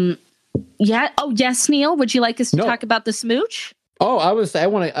 Yeah. Oh, yes, Neil. Would you like us to talk about the smooch? Oh, I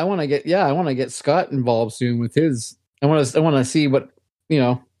want to get Scott involved soon with his. I want to see what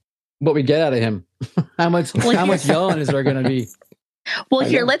we get out of him. how much yelling is there going to be? Well,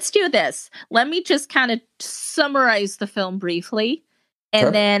 here, let's do this. Let me just kind of summarize the film briefly,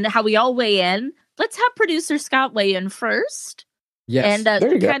 and then how we all weigh in. Let's have producer Scott weigh in first. Yes,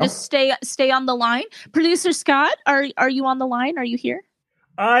 and kind of stay on the line. Producer Scott, are you on the line? Are you here?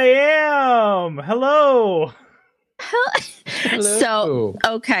 I am. Hello. Hello. So,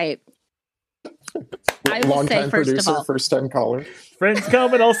 okay. I will say, first producer, of all, first time caller. Friends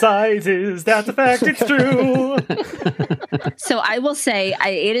come in all sizes. That's a fact. It's true. So I will say,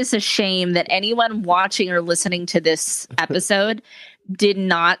 it is a shame that anyone watching or listening to this episode did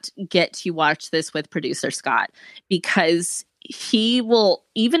not get to watch this with producer Scott, because he will,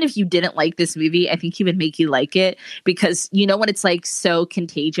 even if you didn't like this movie, I think he would make you like it, because you know when it's like so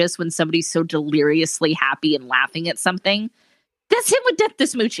contagious when somebody's so deliriously happy and laughing at something. That's him with Death to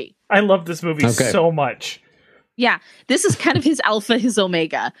Smoochy. I love this movie so much. Yeah, this is kind of his alpha, his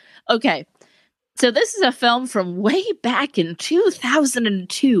omega. Okay, so this is a film from way back in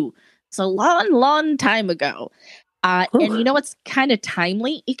 2002. It's a long, long time ago. And you know what's kind of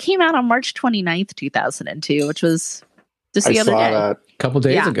timely? It came out on March 29th, 2002, which was just the other day. A couple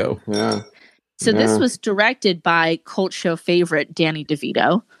days ago. Yeah. So this was directed by cult show favorite Danny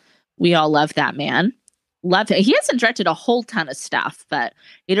DeVito. We all love that man. Loved it. He hasn't directed a whole ton of stuff, but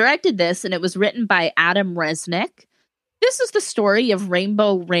he directed this, and it was written by Adam Resnick. This is the story of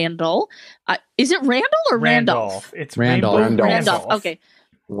Rainbow Randall. Is it Randall or Randolph? It's Randolph. Randolph. Okay.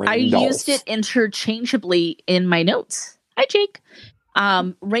 I used it interchangeably in my notes. Hi, Jake.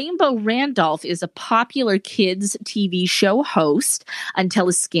 Rainbow Randolph is a popular kids TV show host until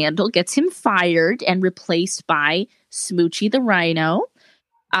a scandal gets him fired and replaced by Smoochy the Rhino.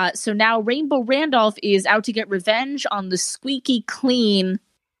 So now Rainbow Randolph is out to get revenge on the squeaky clean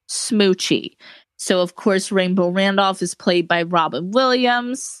Smoochy. So, of course, Rainbow Randolph is played by Robin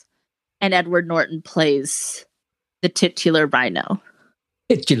Williams, and Edward Norton plays the titular Rhino.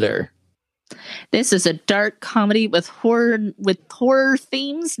 Titular. This is a dark comedy with horror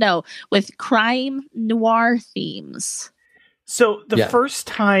themes. No, with crime noir themes. So the first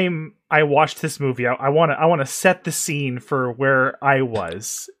time I watched this movie, I want to set the scene for where I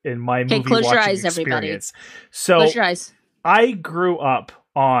was in my movie close watching your eyes, experience. Everybody. So close your eyes. I grew up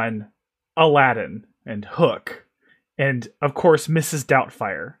on Aladdin and Hook, and of course Mrs.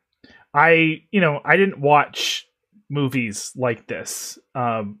 Doubtfire. I didn't watch movies like this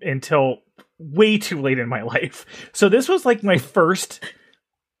until way too late in my life. So this was like my first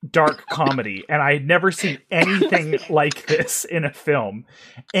dark comedy, and I had never seen anything like this in a film,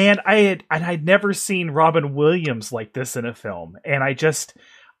 and I'd never seen Robin Williams like this in a film, and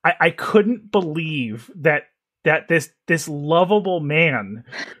I couldn't believe that this lovable man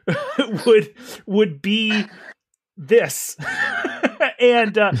would be this.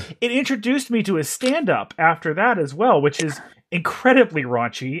 And it introduced me to his stand-up after that as well, which is incredibly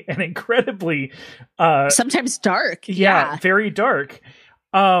raunchy and incredibly sometimes dark. Yeah, very dark.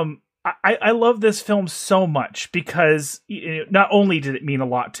 I love this film so much because not only did it mean a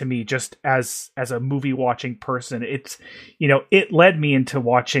lot to me just as a movie watching person, it's it led me into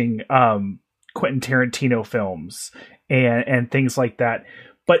watching Quentin Tarantino films and things like that.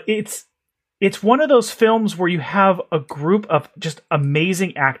 But it's one of those films where you have a group of just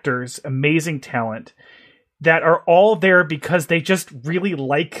amazing actors, amazing talent that are all there because they just really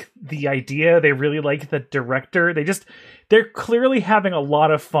like the idea. They really like the director. They're clearly having a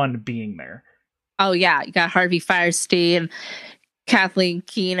lot of fun being there. Oh yeah. You got Harvey Fierstein, Kathleen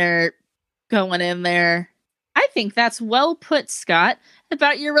Keener going in there. I think that's well put, Scott,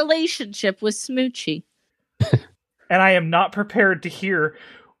 about your relationship with Smoochy. And I am not prepared to hear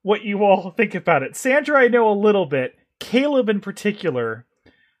what you all think about it. Sandra, I know a little bit. Caleb in particular.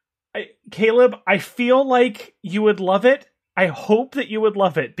 Caleb, I feel like you would love it. I hope that you would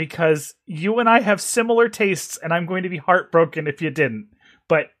love it because you and I have similar tastes, and I'm going to be heartbroken if you didn't.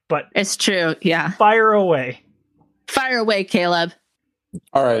 But it's true, yeah. Fire away. Fire away, Caleb.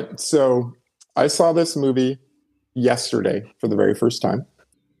 All right. So I saw this movie yesterday for the very first time,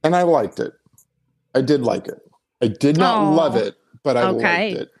 and I liked it. I did like it. I did not love it, but I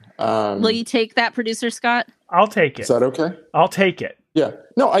liked it. Will you take that, Producer Scott? I'll take it. Is that okay? I'll take it. Yeah.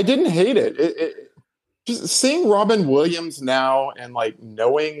 No, I didn't hate it. Just seeing Robin Williams now and like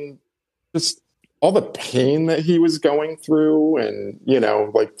knowing just all the pain that he was going through, and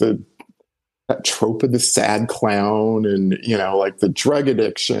like that trope of the sad clown, and like the drug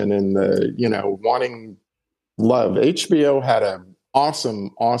addiction and the wanting love. HBO had an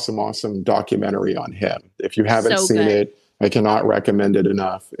awesome documentary on him. If you haven't seen it, I cannot recommend it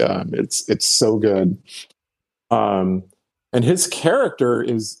enough. It's so good. And his character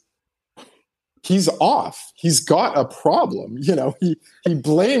he's off. He's got a problem. He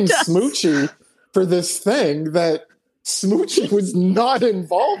blames Smoochy for this thing that Smoochy was not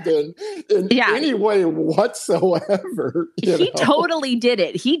involved in any way whatsoever. He totally did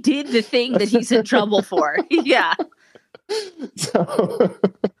it. He did the thing that he's in trouble for. Yeah. But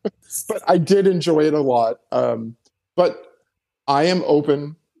I did enjoy it a lot. But I am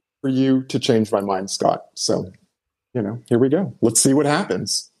open for you to change my mind, Scott. So, here we go. Let's see what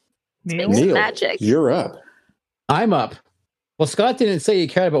happens. Neil, magic. You're up. I'm up. Well, Scott didn't say he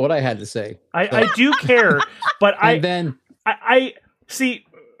cared about what I had to say. I do care, but I see,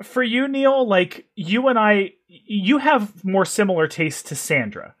 for you, Neil, like you and you have more similar tastes to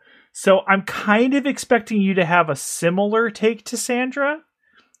Sandra. So I'm kind of expecting you to have a similar take to Sandra.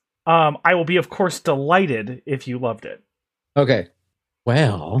 I will be, of course, delighted if you loved it. Okay.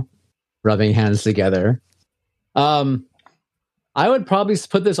 Well, rubbing hands together. I would probably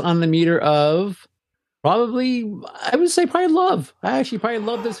put this on the meter of probably love. I actually probably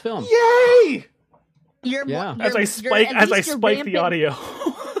love this film. Yay! As I spike the audio.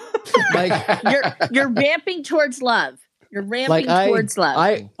 Like you're ramping towards love. You're ramping towards love.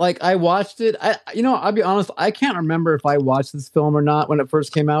 I watched it. I'll be honest, I can't remember if I watched this film or not when it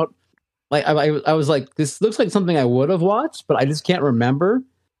first came out. Like I was like, this looks like something I would have watched, but I just can't remember.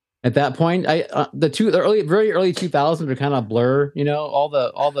 At that point, very early 2000s are kind of blur. All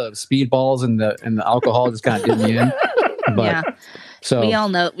the speedballs and the alcohol just kind of did me in. But, yeah, so we all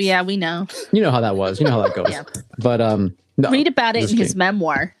know. Yeah, we know. You know how that was. You know how that goes. Yeah. But no, read about it in his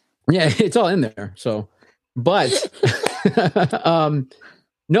memoir. Yeah, it's all in there. So, but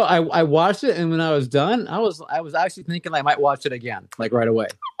no, I watched it, and when I was done, I was actually thinking I might watch it again, like right away.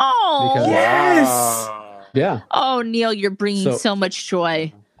 Oh, yes. Yeah. Oh, Neil, you're bringing so much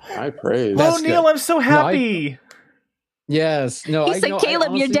joy. High praise. Oh, Neil, I'm so happy. Yes. No, he said, Caleb,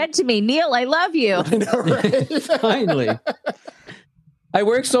 honestly, you're dead to me. Neil, I love you. I know, right? Finally. I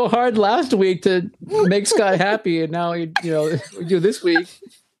worked so hard last week to make Scott happy, and now we do this week.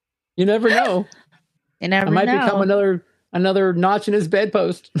 You never know. You never know. I might become another notch in his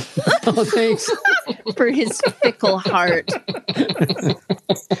bedpost. Oh, thanks. For his fickle heart.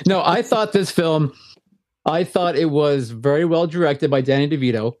 No, I thought it was very well directed by Danny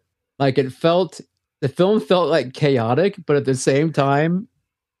DeVito. Like the film felt like chaotic, but at the same time,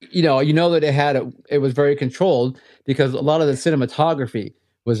 that it was very controlled because a lot of the cinematography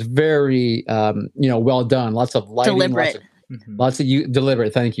was very, well done. Lots of lighting, deliberate.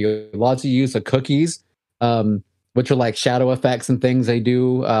 Deliberate. Thank you. Lots of use of cookies, which are like shadow effects and things they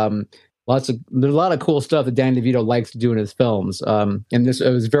do. There's a lot of cool stuff that Danny DeVito likes to do in his films. And it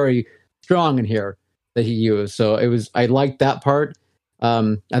was very strong in here that he used. So I liked that part.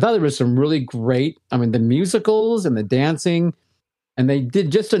 I thought there was some really great, the musicals and the dancing, and they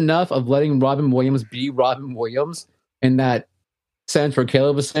did just enough of letting Robin Williams be Robin Williams in that sense where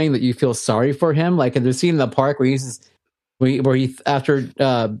Caleb was saying that you feel sorry for him. Like in the scene in the park where he after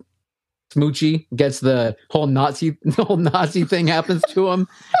Smoochy gets the whole Nazi thing happens to him,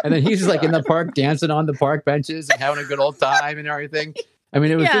 and then he's just like in the park dancing on the park benches and having a good old time and everything. It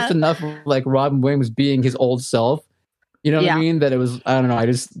was just enough of like Robin Williams being his old self. You know what I mean? That it was, I don't know. I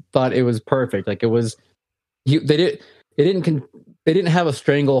just thought it was perfect. Like it was, they didn't have a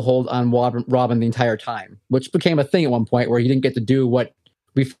stranglehold on Robin the entire time, which became a thing at one point where he didn't get to do what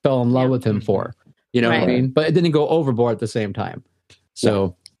we fell in love with him for. You know what I mean? But it didn't go overboard at the same time.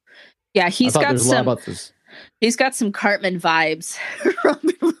 So he's got some Cartman vibes,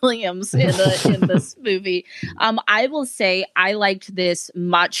 Robin Williams in this movie. I will say I liked this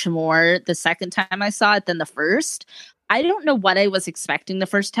much more the second time I saw it than the first. I don't know what I was expecting the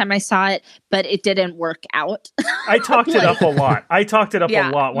first time I saw it, but it didn't work out. I talked it up a lot. A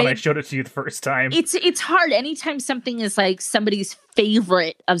lot when I showed it to you the first time. It's hard. Anytime something is like somebody's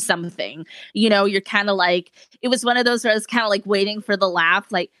favorite of something, you're kind of like, it was one of those where I was kind of like waiting for the laugh,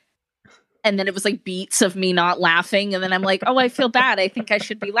 like, and then it was like beats of me not laughing, and then I'm like, oh, I feel bad, I think I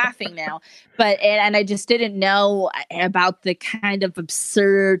should be laughing now. But and I just didn't know about the kind of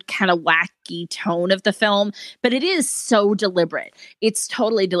absurd, kind of wacky tone of the film. But it is so deliberate. It's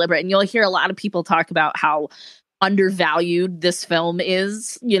totally deliberate, and you'll hear a lot of people talk about how undervalued this film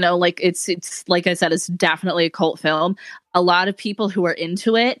is. You know, like it's like I said, it's definitely a cult film. A lot of people who are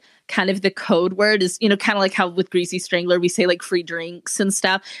into it, kind of the code word is, you know, kind of like how with Greasy Strangler we say like free drinks and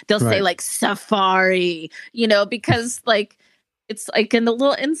stuff. They'll say like safari, you know, because like it's like a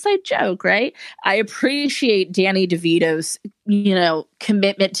little inside joke, right? I appreciate Danny DeVito's, you know,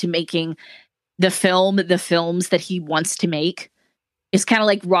 commitment to making the films that he wants to make. It's kind of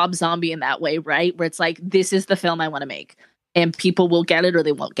like Rob Zombie in that way, right? Where it's like, this is the film I want to make, and people will get it or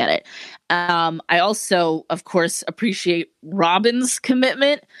they won't get it. I also, of course, appreciate Robin's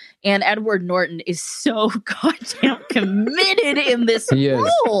commitment, and Edward Norton is so goddamn committed in this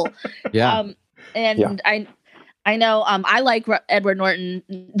role. Yeah. I know I like Edward Norton.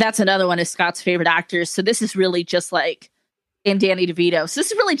 That's another one of Scott's favorite actors. So this is really just like, and Danny DeVito. So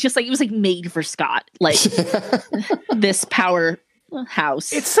this is really just like, it was like made for Scott, like this powerhouse.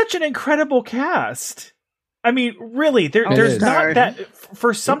 It's such an incredible cast. I mean, really, there's not that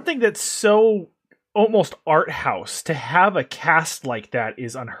for something that's so almost art house, to have a cast like that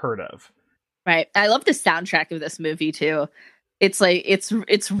is unheard of. Right. I love the soundtrack of this movie too. It's like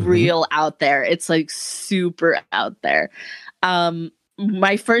it's real out there. It's like super out there.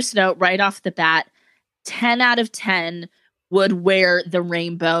 My first note right off the bat, 10 out of 10 would wear the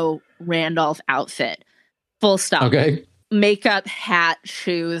rainbow Randolph outfit. Full stop. Okay. Makeup, hat,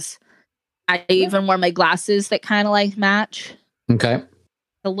 shoes. I even wore my glasses that kind of like match. Okay.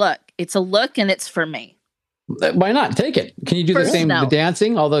 It's a look, and it's for me. Why not? Take it. Can you do the same? The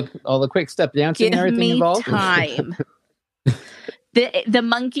dancing, all the quick step dancing, and everything involved. Give me time. the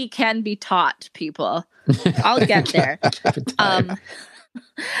monkey can be taught, people. I'll get there.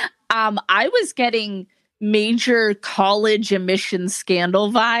 I was getting major college admission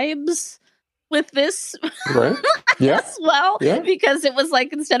scandal vibes with this right. as well, because it was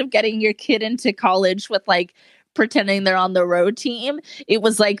like, instead of getting your kid into college with like pretending they're on the road team, it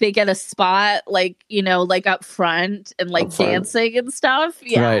was like they get a spot, like, you know, like up front and like dancing and stuff.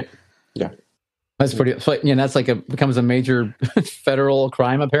 Right. Yeah. That's pretty, you know, that's like becomes a major federal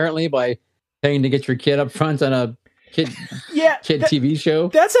crime apparently, by paying to get your kid up front on a kid TV show.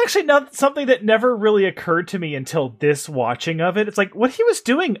 That's actually not something that never really occurred to me until this watching of it. It's like, what he was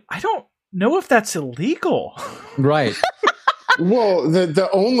doing, I don't know if that's illegal. Right. Well, the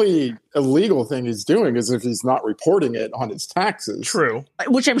only illegal thing he's doing is if he's not reporting it on his taxes. True.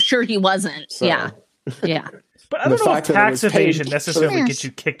 Which I'm sure he wasn't. So. Yeah. But I don't know if tax evasion necessarily gets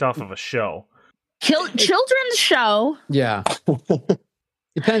you kicked off of a show. Children's show. Yeah.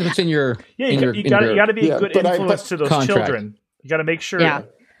 Depends what's in your... Yeah, you got to be a good influence to those children. You got to make sure.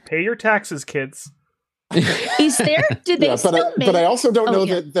 Pay your taxes, kids. Is there? Did they still make? But I also don't know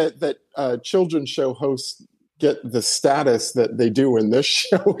that children's show hosts get the status that they do in this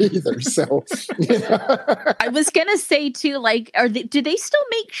show either. So I was gonna say too, like, do they still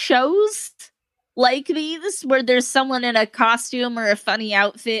make shows like these where there's someone in a costume or a funny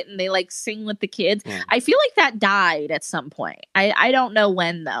outfit and they like sing with the kids? I feel like that died at some point. I don't know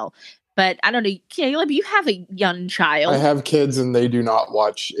when though. But I don't know, Caleb, you have a young child. I have kids, and they do not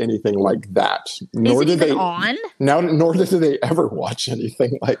watch anything like that. Nor do they on? Nor do they ever watch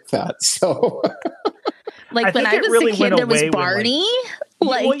anything like that. So, like when I was a kid, there was Barney.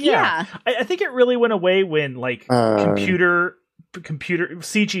 I think it really went away when like computer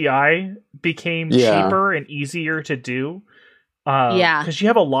CGI became cheaper and easier to do. Because you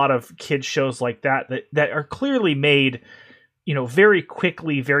have a lot of kids shows like that are clearly made, you know, very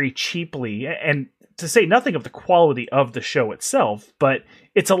quickly, very cheaply, and to say nothing of the quality of the show itself, but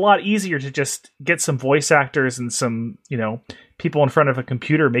it's a lot easier to just get some voice actors and some, you know, people in front of a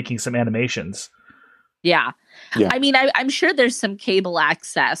computer making some animations. Yeah. I mean, I'm sure there's some cable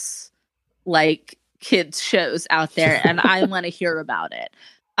access, like, kids shows out there, and I want to hear about it.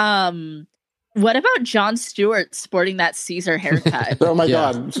 What about Jon Stewart sporting that Caesar haircut? Oh my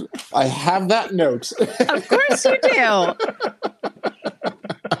God. I have that note. Of course you do.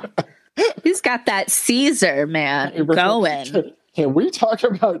 He's got that Caesar, man, going. Can we talk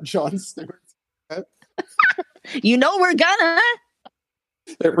about Jon Stewart? You know we're gonna.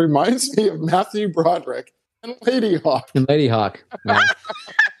 It reminds me of Matthew Broderick and Lady Hawk. Yeah.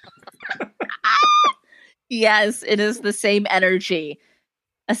 Yes, it is the same energy.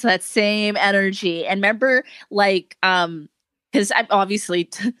 It's that same energy. And remember, like, because I'm obviously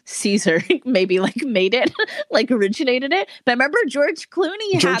Caesar maybe like made it, like originated it. But I remember George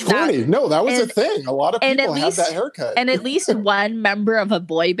Clooney had that. No, that was a thing. A lot of people had that haircut. And at least one member of a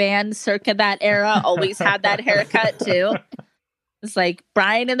boy band circa that era always had that haircut too. It's like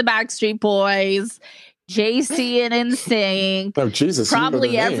Brian and the Backstreet Boys, JC and NSYNC. Oh Jesus!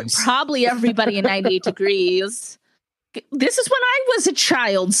 Probably everybody in 98 Degrees. This is when I was a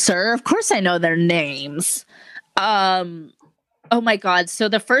child, sir. Of course, I know their names. Oh my God. So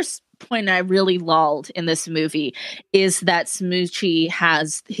the first point I really lulled in this movie is that Smoochy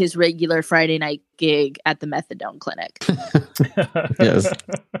has his regular Friday night gig at the methadone clinic. Yes.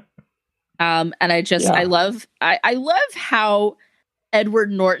 And I love how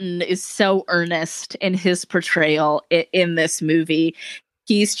Edward Norton is so earnest in his portrayal in this movie.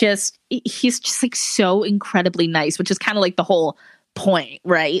 He's just like so incredibly nice, which is kind of like the whole point,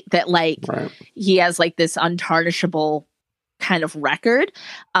 right? That like he has like this untarnishable kind of record.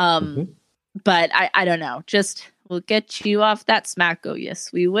 But I don't know, just we'll get you off that smack. Oh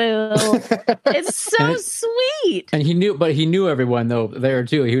yes, we will. It's so sweet. And he knew everyone though there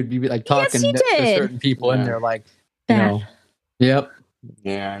too. He would be like talking to certain people in there, like, you know, yep.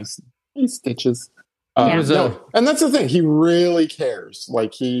 Yeah, he stitches. And that's the thing. He really cares.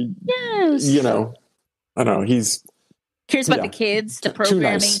 Like he, you know, I don't know. He's cares about the kids, the programming.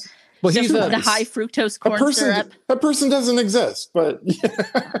 Nice. Well, he's the high fructose corn syrup. That person doesn't exist, but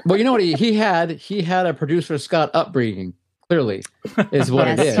well, you know what he had a producer Scott upbringing. Clearly, is what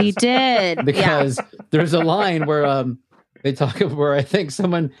it is. He did, because there's a line where they talk where I think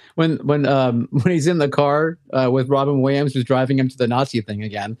someone when he's in the car with Robin Williams who's driving him to the Nazi thing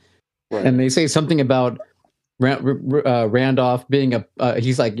again, and they say something about Randolph being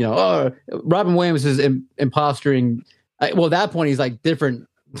he's like, you know, oh, Robin Williams is imposturing. Well, at that point he's like different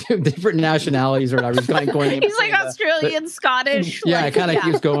nationalities or whatever. He's going he's like Australian, Scottish. Yeah, it kind of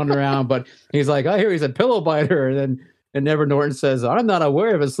keeps going around, but he's like, I hear he's a pillow biter, and Edward Norton says, I'm not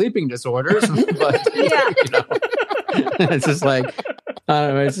aware of his sleeping disorders, but you know, it's just like, I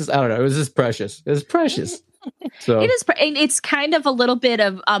don't know. It was just precious. It was precious. So it is. And it's kind of a little bit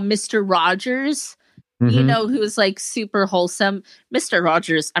of Mr. Rogers, you know, who's like super wholesome. Mr.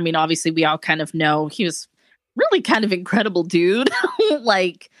 Rogers, I mean, obviously we all kind of know he was really kind of incredible dude.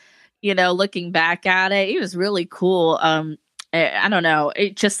 Like, you know, looking back at it, he was really cool. I don't know.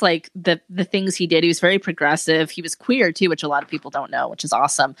 It just like the things he did. He was very progressive. He was queer too, which a lot of people don't know, which is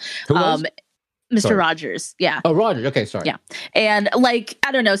awesome. Who was? Mr. Sorry. Rogers. Yeah. Oh, Rogers. Okay. Sorry. Yeah. And like,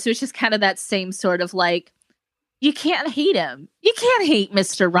 I don't know. So it's just kind of that same sort of like, you can't hate him. You can't hate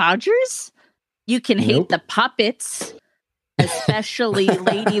Mr. Rogers. You can hate the puppets, especially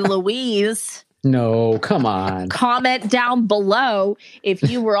Lady Louise. No, come on. Comment down below if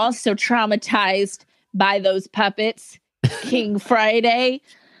you were also traumatized by those puppets. King Friday.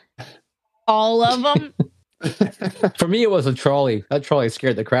 All of them. For me, it was a trolley. That trolley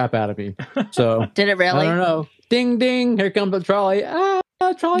scared the crap out of me. So did it really? I don't know. Ding, ding. Here comes the trolley.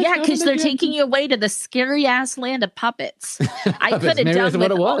 Trolley. Yeah, because they're taking you away to the scary ass land of puppets. I could have done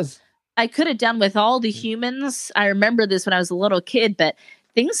what it was. I could have done with all the humans. I remember this when I was a little kid, but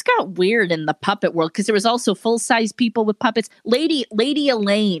things got weird in the puppet world because there was also full-size people with puppets. Lady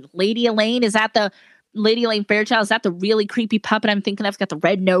Elaine. Lady Elaine, is that the Lady Elaine Fairchild? Is that the really creepy puppet I'm thinking of? It's got the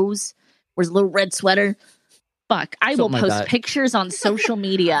red nose, wears a little red sweater. Fuck, I will post pictures on social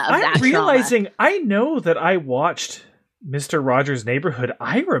media of that. I'm realizing I know that I watched Mr. Rogers' Neighborhood.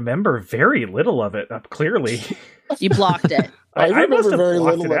 I remember very little of it, clearly. You blocked it. I remember very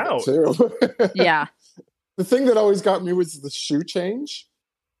little of it too. Yeah. The thing that always got me was the shoe change.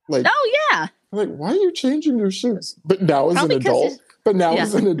 Like, oh yeah. Like, why are you changing your shoes? But now as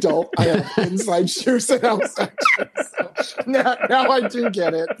an adult, I have inside shoes and outside shoes. Now I do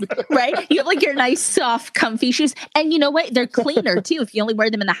get it. Right? You have like your nice, soft, comfy shoes. And you know what? They're cleaner too. If you only wear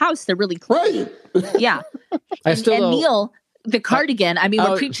them in the house, they're really clean. Right. Yeah. And Neil, the cardigan, I mean,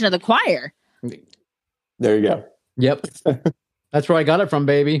 we're preaching to the choir. There you go. Yep. That's where I got it from,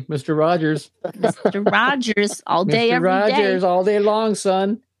 baby. Mr. Rogers. Mr. Rogers, all day, Mr. every day. Rogers, all day long,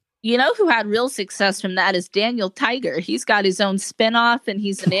 son. You know who had real success from that is Daniel Tiger. He's got his own spinoff, and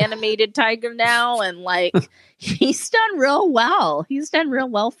he's an animated tiger now, and like he's done real well. He's done real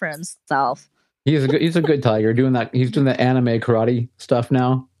well for himself. He's a good tiger doing that. He's doing the anime karate stuff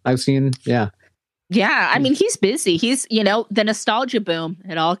now. I've seen, yeah. Yeah, I mean, he's busy. He's, you know, the nostalgia boom.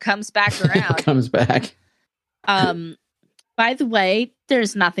 It all comes back around. It comes back. But By the way,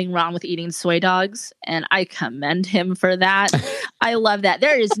 there's nothing wrong with eating soy dogs, and I commend him for that. I love that.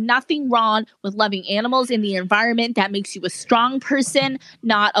 There is nothing wrong with loving animals in the environment. That makes you a strong person,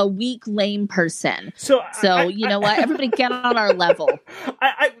 not a weak, lame person. So you know what? Everybody get on our level.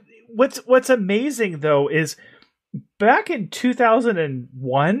 What's amazing, though, is back in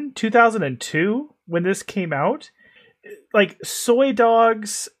 2001, 2002, when this came out, like soy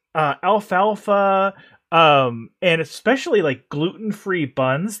dogs, alfalfa, and especially like gluten-free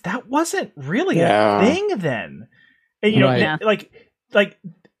buns, that wasn't really a thing then. And you know, like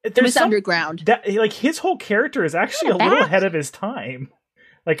it was underground. That like his whole character is actually a little ahead of his time.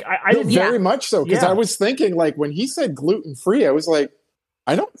 Like I didn't very much so, because I was thinking, like, when he said gluten-free, I was like,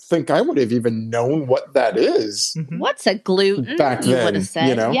 I don't think I would have even known what that is. Mm-hmm. What's a gluten? Back then, would have said,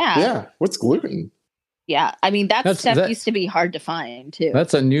 you know? Yeah. What's gluten? Yeah, I mean that stuff used to be hard to find too.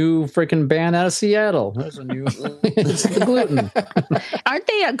 That's a new freaking band out of Seattle. That's a new. It's the gluten. Aren't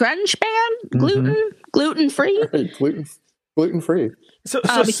they a grunge band? Gluten free. Gluten free. So go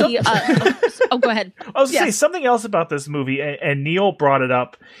ahead. I was going to say something else about this movie, and Neil brought it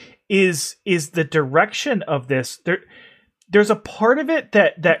up. Is the direction of this? There's a part of it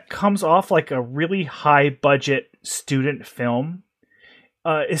that comes off like a really high budget student film.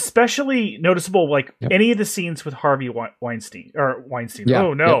 Especially noticeable, like any of the scenes with Harvey Weinstein. Yeah.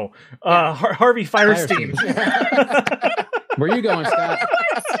 Oh no, Harvey Firestein. Where are you going, Scott?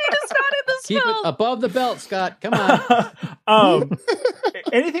 Keep it above the belt, Scott. Come on.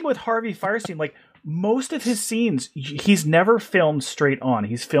 Anything with Harvey Firestein, like most of his scenes, he's never filmed straight on.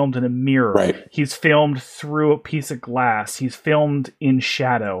 He's filmed in a mirror. Right. He's filmed through a piece of glass. He's filmed in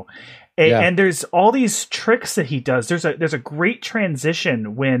shadow. And there's all these tricks that he does. There's a great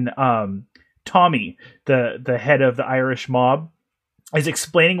transition when Tommy, the head of the Irish mob, is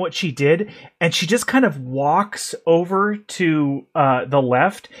explaining what she did, and she just kind of walks over to the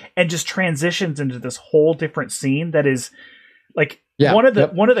left and just transitions into this whole different scene that is like one of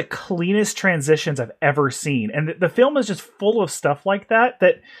the cleanest transitions I've ever seen. And the film is just full of stuff like that.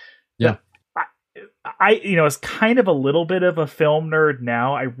 I as kind of a little bit of a film nerd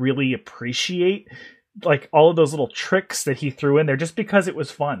now, I really appreciate like all of those little tricks that he threw in there just because it was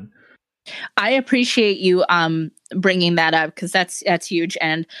fun. I appreciate you bringing that up, because that's huge.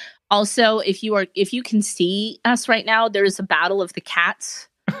 And also, if you can see us right now, there's a battle of the cats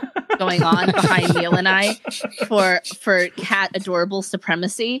going on behind Neil and I for cat adorable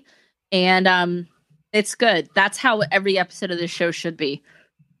supremacy, and it's good. That's how every episode of this show should be.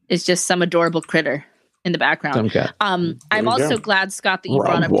 It's just some adorable critter in the background. I'm also glad, Scott, that you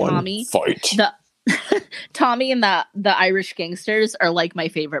brought up Tommy. Fight. Tommy and the Irish gangsters are like my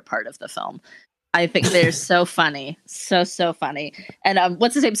favorite part of the film. I think they're so funny. So funny. And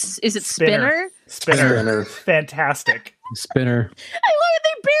what's his name? Is it Spinner? Spinner. Fantastic. Spinner. I love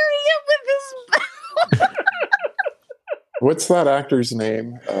they bury him with his What's that actor's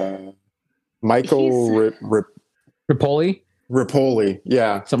name? Michael Ripoli? Rapoli,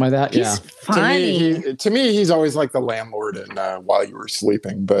 yeah. Something like that, He's funny. To me, he's always like the landlord in While You Were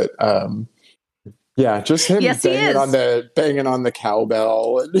Sleeping, but just him banging on the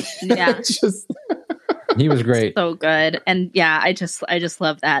cowbell. And just he was great. So good. And I just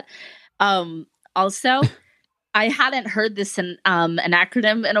love that. Also, I hadn't heard this in an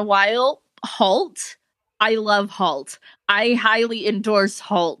acronym in a while. HALT. I love HALT. I highly endorse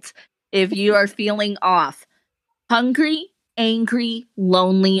HALT. If you are feeling off, hungry, angry,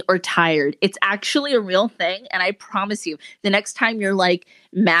 lonely, or tired, it's actually a real thing. And I promise you, the next time you're like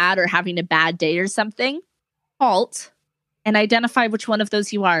mad or having a bad day or something, halt and identify which one of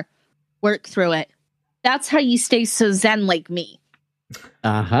those you are. Work through it. That's how you stay so zen like me.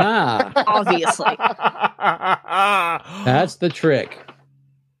 Obviously. That's the trick.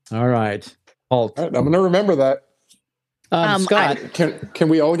 All right. HALT. All right, I'm going to remember that. Scott, can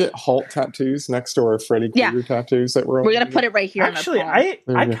we all get HALT tattoos next to our Freddy Krueger tattoos that we're going to put it right here. Actually, I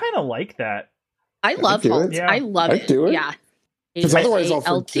kind of like that. I love HALT. Yeah. I love it. Do it. Yeah. Because otherwise I'll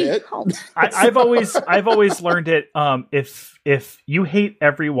forget. I've always learned it. If you hate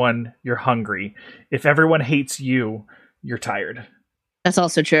everyone, you're hungry. If everyone hates you, you're tired. That's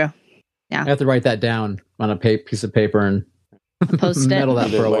also true. Yeah. I have to write that down on a piece of paper and post it. Meddle that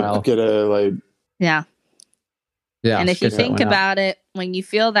for a while. Get a Yeah. And if you think about it, when you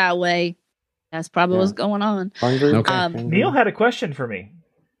feel that way, that's probably what's going on. Hungry. Okay. Neil had a question for me.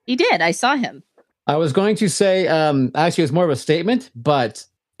 He did. I saw him. I was going to say, actually, it's more of a statement, but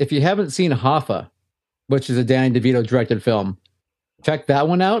if you haven't seen Hoffa, which is a Danny DeVito directed film, check that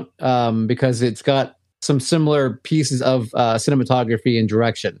one out because it's got some similar pieces of cinematography and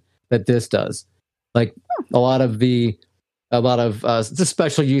direction that this does. Like a lot of the a lot of the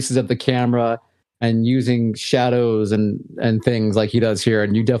special uses of the camera and using shadows and things like he does here,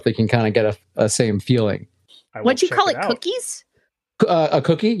 and you definitely can kind of get a same feeling. What'd you call it? Cookies? A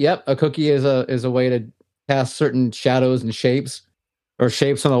cookie, yep. A cookie is a way to cast certain shadows and shapes, or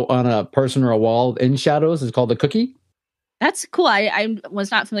shapes on a person or a wall in shadows. Is called a cookie. That's cool. I was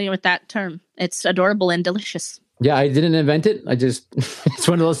not familiar with that term. It's adorable and delicious. Yeah, I didn't invent it. I just it's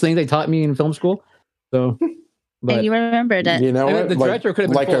one of those things they taught me in film school. So, but, and you remembered it. You know, I mean, the director could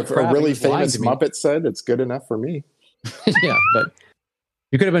have been like a really famous Muppet said, "It's good enough for me." Yeah, but.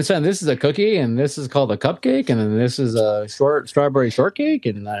 You could have been saying this is a cookie, and this is called a cupcake, and then this is a strawberry shortcake,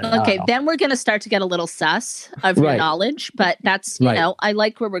 and okay, then we're going to start to get a little sus of your knowledge, but that's you know, I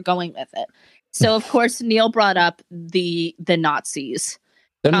like where we're going with it. So of course Neil brought up the Nazis.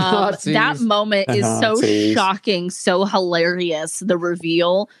 The Nazis. That moment is so shocking, so hilarious. The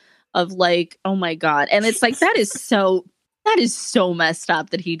reveal of like, oh my god, and it's like that is so messed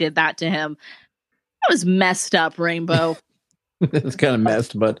up that he did that to him. That was messed up, Rainbow. It's kind of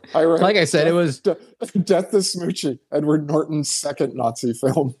messed, but like I said, it was Death to Smoochy, Edward Norton's second Nazi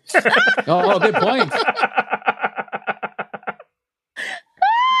film. Oh, good point.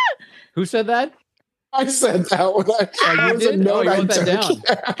 Who said that? I said that one. You did? Oh, you wrote that down.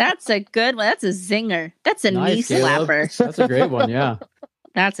 Yeah. That's a good one. That's a zinger. That's a knee slapper. That's a great one. Yeah,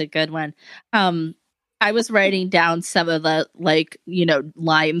 that's a good one. I was writing down some of the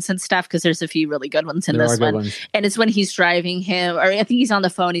lines and stuff because there's a few really good ones in this one. And it's when he's driving him, or I think he's on the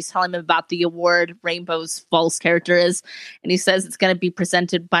phone. He's telling him about the award Rainbow's false character is, and he says it's going to be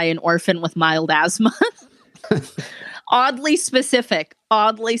presented by an orphan with mild asthma. Oddly specific.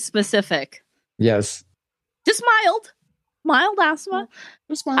 Yes, just mild asthma.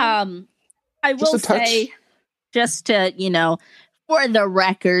 Just mild. I will say, just to for the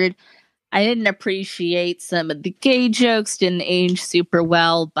record, I didn't appreciate some of the gay jokes, didn't age super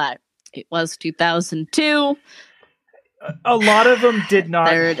well, but it was 2002. A lot of them did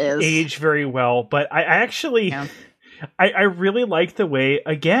not age very well, but I actually, I really like the way,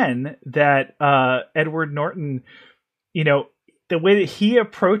 again, that Edward Norton, the way that he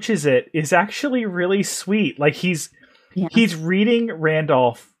approaches it is actually really sweet. Like he's reading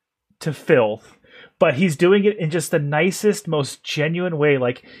Randolph to filth, but he's doing it in just the nicest, most genuine way.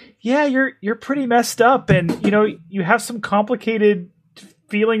 Like, yeah, you're pretty messed up, and you have some complicated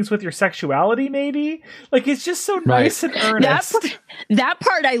feelings with your sexuality, maybe. Like, it's just so nice and earnest. That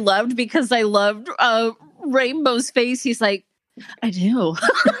part I loved because I loved Rainbow's face. He's like, I do.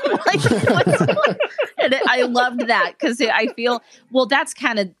 And I loved that because I feel that's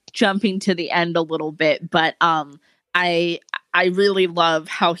kind of jumping to the end a little bit, but I really love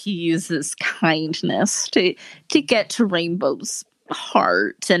how he uses kindness to get to Rainbow's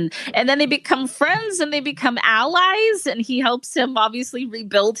heart, and then they become friends and they become allies, and he helps him obviously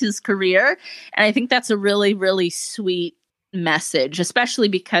rebuild his career. And I think that's a really, really sweet message, especially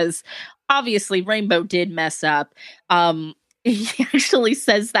because obviously Rainbow did mess up. He actually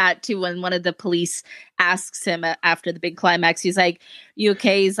says that too when one of the police asks him after the big climax. He's like, "You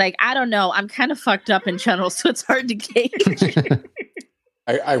okay?" He's like, "I don't know. I'm kind of fucked up in general, so it's hard to gauge."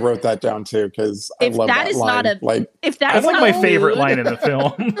 I wrote that down too because I love that line. That's like my favorite line in the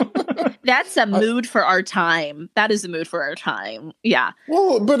film. That's a mood for our time. That is a mood for our time. Yeah.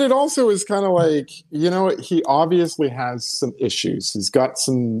 Well, but it also is kind of like, he obviously has some issues. He's got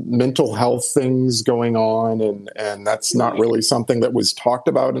some mental health things going on, and that's not really something that was talked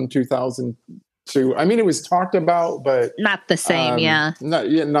about in 2002. I mean, it was talked about, but not the same. Not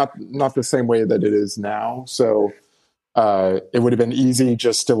the same way that it is now. So it would have been easy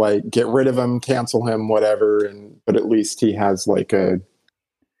just to get rid of him, cancel him, whatever. But at least he has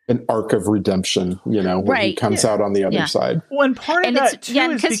an arc of redemption, when he comes out on the other side. Well, and part of that too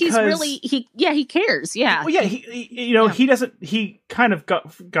is because he's really he cares. Yeah. Well, he doesn't. He kind of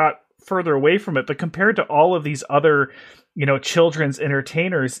got further away from it, but compared to all of these other, children's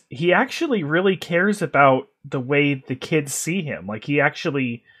entertainers, he actually really cares about the way the kids see him. Like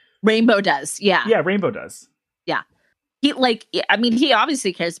Rainbow does. Yeah. Yeah, Rainbow does. Yeah. He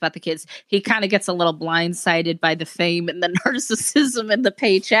obviously cares about the kids. He kind of gets a little blindsided by the fame and the narcissism and the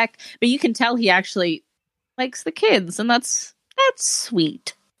paycheck, but you can tell he actually likes the kids, and that's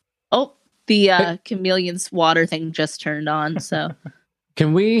sweet. Oh, the chameleon's water thing just turned on. So,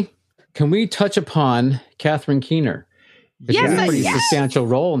 can we touch upon Catherine Keener? Because she has a pretty substantial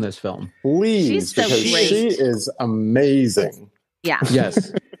role in this film. Please, because she is amazing. Yeah.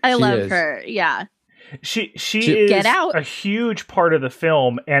 Yes, I love her. Yeah. She is a huge part of the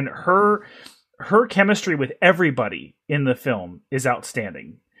film, and her chemistry with everybody in the film is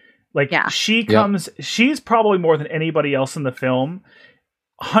outstanding. Like she comes, she's probably more than anybody else in the film,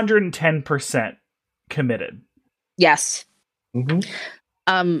 110% committed. Yes.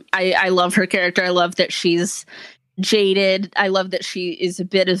 Mm-hmm. I love her character. I love that she's jaded. I love that she is a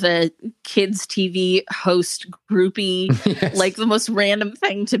bit of a kids TV host groupie, like the most random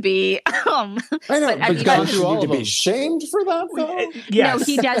thing to be. I know, but gone through all to be shamed for that though. Yes. No,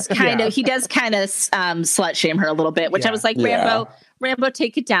 he does kind of slut shame her a little bit, which I was like, Rambo,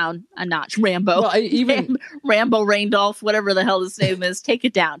 take it down a notch. Rambo, well, Rambo Randolph, whatever the hell his name is, take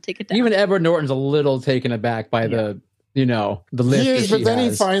it down. Even Edward Norton's a little taken aback by the lift. He is, but then he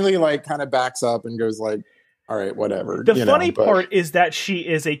finally like kind of backs up and goes like, all right, whatever. The funny part is that she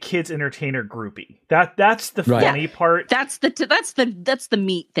is a kids entertainer groupie. That's the funny part. That's the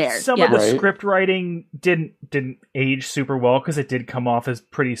meat there. Some of the script writing didn't age super well because it did come off as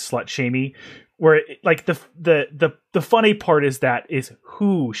pretty slut shamey. Where like the funny part is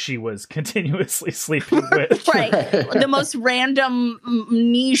who she was continuously sleeping with. Right. The most random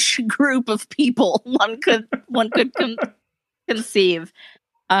niche group of people one could conceive.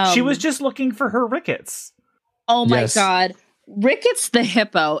 She was just looking for her Ricketts. Oh my God. Ricketts the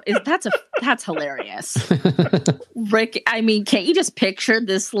hippo that's hilarious. I mean, can't you just picture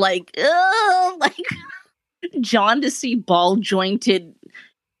this like jaundicey ball jointed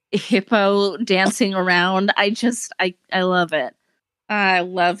hippo dancing around? I love it. I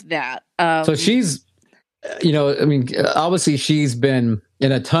love that. So she's, obviously she's been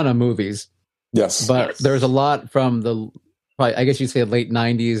in a ton of movies. Yes. But there's a lot from I guess you'd say late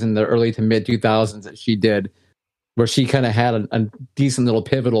 90s and the early to mid 2000s that she did, where she kind of had a decent little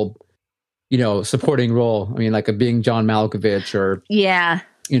pivotal, supporting role. I mean, like being John Malkovich or,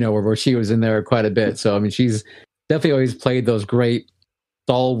 where she was in there quite a bit. So, I mean, she's definitely always played those great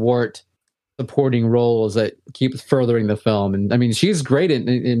stalwart supporting roles that keep furthering the film. And I mean, she's great.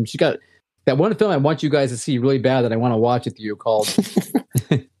 And she got that one film I want you guys to see really bad that I want to watch with you called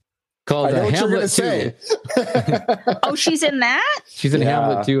Hamlet 2. Oh, she's in that? She's in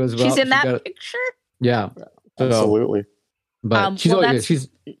Hamlet 2 as well. She's in that picture? Yeah. Absolutely. But she's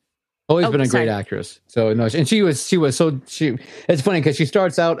always been a great actress. So no, and she was it's funny because she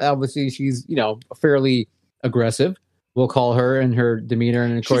starts out, obviously she's, fairly aggressive. We'll call her and her demeanor,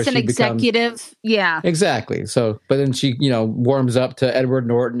 and of course she's an executive. Exactly. So, but then she, warms up to Edward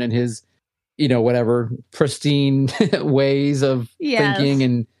Norton and his, whatever pristine ways of thinking,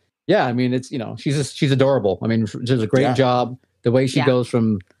 and I mean, it's she's adorable. I mean, she does a great job. The way she goes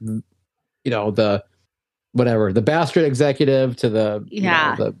from, the bastard executive to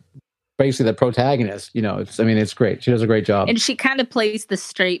the basically the protagonist, it's great. She does a great job. And she kind of plays the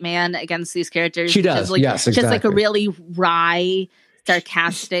straight man against these characters. She does, yes, exactly. Just like a really wry,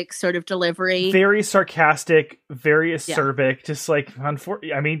 sarcastic sort of delivery. Very sarcastic, very acerbic, just like,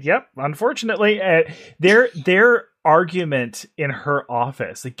 unfortunately, their argument in her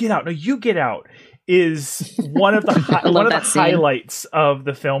office, like, get out, no, you get out, is one of the highlights of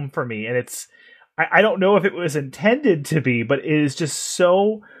the film for me. And I don't know if it was intended to be, but it is just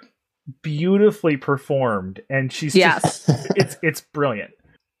so beautifully performed, and she's just it's brilliant.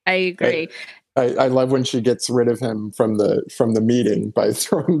 I agree. I love when she gets rid of him from the meeting by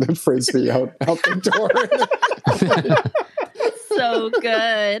throwing the frisbee out the door. So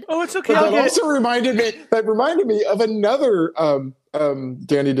good. Oh, it's okay. But that also reminded me of another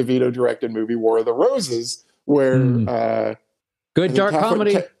Danny DeVito directed movie, War of the Roses, where good dark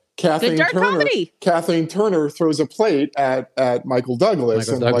comedy. Kathleen Turner throws a plate at Michael Douglas,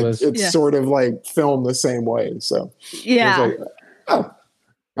 like it's sort of like filmed the same way. So like, oh,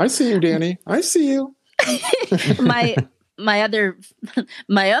 I see you, Danny. I see you. my other,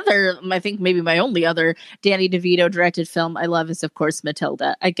 I think maybe my only other Danny DeVito directed film I love is, of course,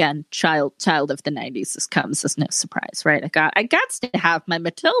 Matilda. Again, child of the 90s. This comes as no surprise, right? I got to have my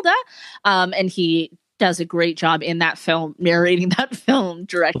Matilda, and he does a great job in that film, narrating that film,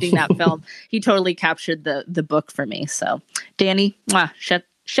 directing that film. He totally captured the book for me. So, Danny,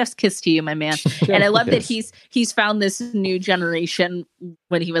 chef's kiss to you, my man. And I love that he's found this new generation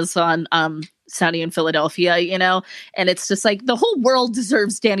when he was on Sunny in Philadelphia, and it's just like the whole world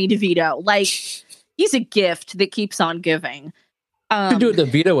deserves Danny DeVito. Like, he's a gift that keeps on giving. We do the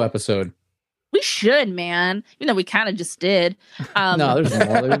Vito episode. We should, man. We kind of just did. No, there's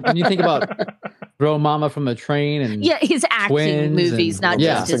more. When you think about Throw Mama from a Train and his acting movies, not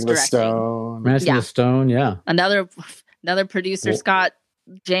just his directing. Romancing the Stone, another producer, Scott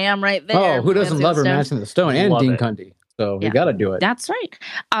Jam, right there. Oh, who doesn't love Romancing the Stone and Dean Cundy? So we got to do it. That's right.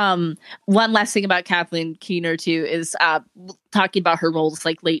 One last thing about Kathleen Keener too is talking about her roles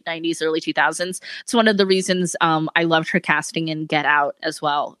like late 90s, early 2000s. It's one of the reasons I loved her casting in Get Out as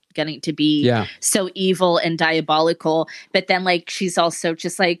well. getting to be so evil and diabolical. But then like she's also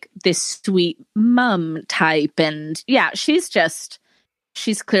just like this sweet mom type, and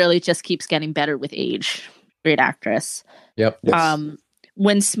she's clearly just keeps getting better with age. Great actress. Yep. Yes.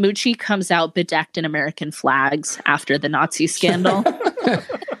 When Smoochy comes out bedecked in American flags after the Nazi scandal,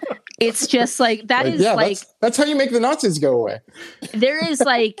 it's just like that's how you make the Nazis go away. There is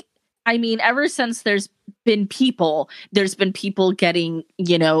like, I mean, ever since there's been people getting,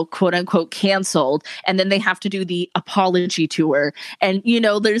 quote unquote canceled, and then they have to do the apology tour, and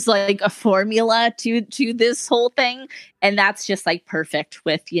there's like a formula to this whole thing, and that's just like perfect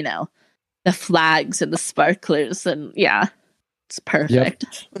with the flags and the sparklers, and it's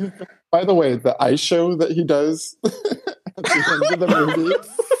perfect. Yep. By the way, the ice show that he does at the end of the movie,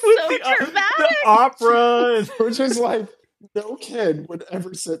 so dramatic, the opera, which is like, no kid would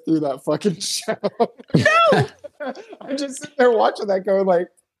ever sit through that fucking show. No, I'm just sitting there watching that, going like,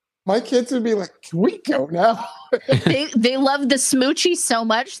 my kids would be like, "Can we go now?" they love the Smoochy so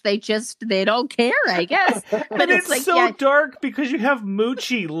much they don't care, I guess. But it's like, so dark because you have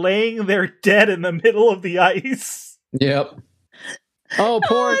Moochie laying there dead in the middle of the ice. Yep. Oh,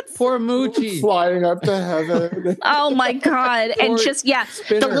 poor Moochie flying up to heaven. Oh my god! And just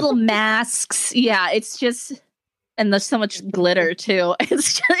spinner. The little masks. Yeah, it's just, and there's so much glitter too.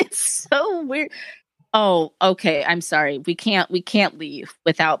 It's so weird. Oh, okay. I'm sorry. We can't leave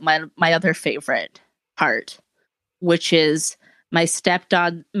without my other favorite part, which is my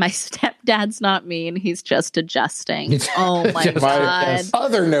stepdad's not mean. He's just adjusting. Oh my god.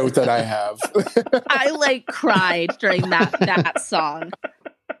 Other note that I have. I like cried during that song.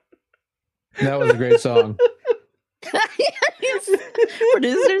 That was a great song.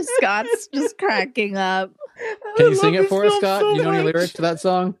 Producer Scott's just cracking up. Can you sing it for us, Scott? So you know much. any lyrics to that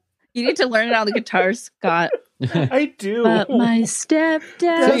song? You need to learn it on the guitar, Scott. I do. But my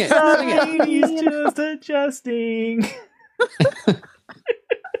stepdad, Sing it. He's just adjusting. And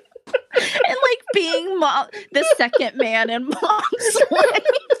like being the second man in Mom's Life.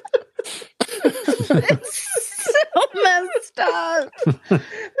 It's so messed up.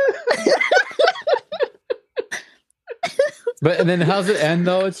 But and then how's it end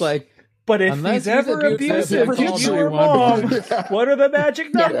though? It's like, but if unless he's ever abusive call to your 911. mom, what are the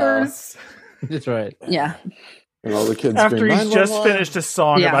magic numbers? That's right. Yeah. And all the kids After scream, he's just 911. finished a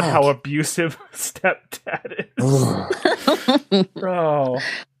song about how abusive stepdad is. Bro.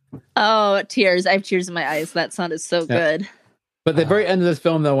 Oh, tears. I have tears in my eyes. That sounded so good. But the very end of this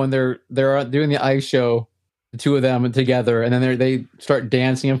film, though, when they're doing the ice show, the two of them together, and then they start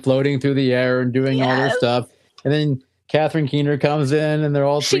dancing and floating through the air and doing all their stuff, and then Catherine Keener comes in, and they're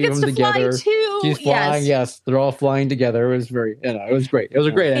all three of them together. Fly too. She's flying. Yes, they're all flying together. It was very, it was great. It was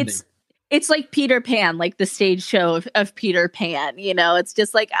a great ending. It's like Peter Pan, like the stage show of Peter Pan. It's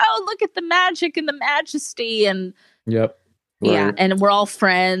just like, oh, look at the magic and the majesty, and yep. Yeah, and we're all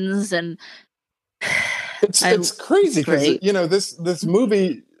friends, and it's crazy because this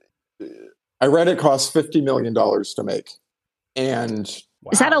movie, I read it cost $50 million to make, and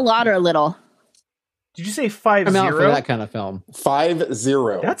is that a lot or a little? Did you say 50? I'm out for that kind of film. 50.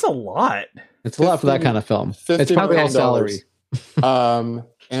 That's a lot. It's a lot for that kind of film. It's probably all salary. And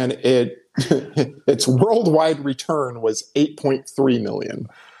its worldwide return was $8.3 million.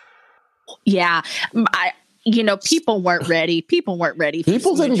 Yeah, people weren't ready. People weren't ready.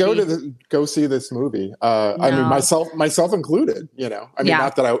 People didn't go see this movie. No. I mean, myself included.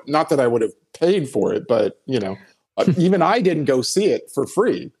 Not that I would have paid for it, but even I didn't go see it for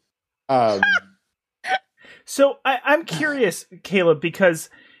free. So I'm curious, Caleb, because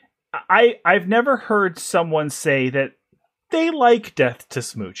I've never heard someone say that they like Death to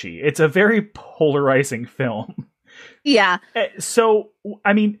Smoochy. It's a very polarizing film. Yeah. So,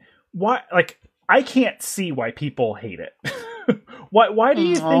 I mean, why? Like, I can't see why people hate it. Why do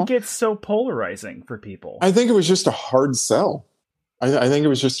you think it's so polarizing for people? I think it was just a hard sell. I think it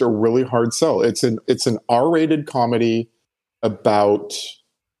was just a really hard sell. It's an R-rated comedy about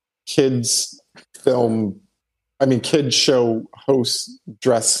kids show hosts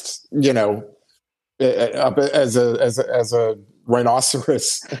dressed, up as a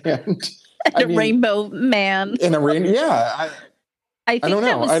rhinoceros and a rainbow man in a rain. Yeah, I don't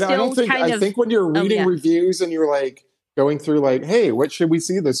know. I don't think. I think when you're reading reviews and you're like going through like, hey, what should we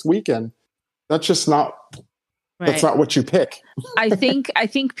see this weekend? That's just not. Right. That's not what you pick. I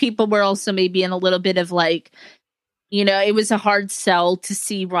think people were also maybe in a little bit of like, it was a hard sell to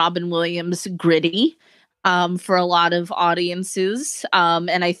see Robin Williams gritty for a lot of audiences.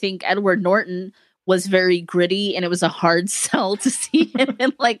 And I think Edward Norton was very gritty, and it was a hard sell to see him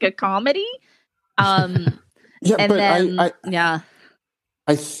in like a comedy.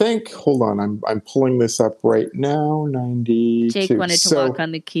 I think, hold on, I'm pulling this up right now. 92. Jake wanted to walk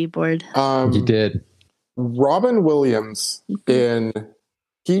on the keyboard. You did. Robin Williams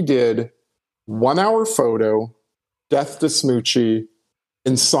he did 1 Hour Photo, Death to Smoochy,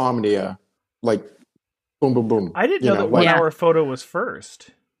 Insomnia, like boom, boom, boom. I didn't know that 1 Hour Photo was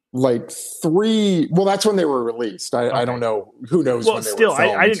first. Like 3. Well, that's when they were released. I don't know. Who knows? Well, when they still, were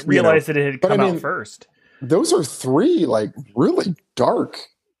filmed, I didn't realize that it had come out first. Those are 3 like really dark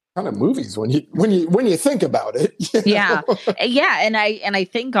kind of movies when you think about it. Yeah, and I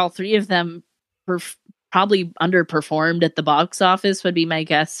think all 3 of them probably underperformed at the box office. Would be my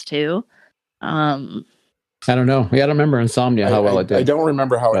guess too. I don't know. Yeah, I don't remember Insomnia how well it did. I don't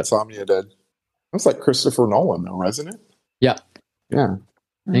remember how Insomnia did. It was like Christopher Nolan, though, wasn't it? Yeah. Yeah.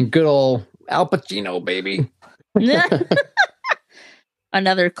 And good old Al Pacino, baby.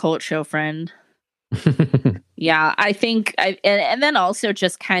 Another cult show friend. Yeah, I think and then also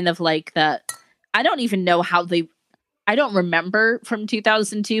just kind of like that. I don't even know how I don't remember from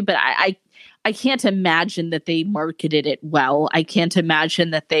 2002, but I can't imagine that they marketed it well. I can't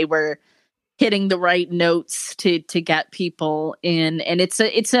imagine that they were hitting the right notes to get people in, and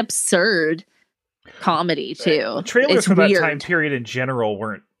it's absurd comedy too. The trailers for that time period in general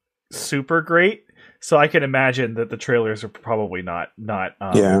weren't super great, so I can imagine that the trailers are probably not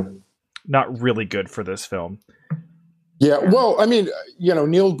really good for this film. Yeah, well, I mean,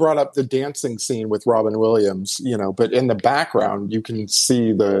 Neil brought up the dancing scene with Robin Williams, but in the background you can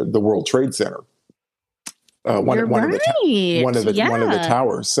see the World Trade Center, one of the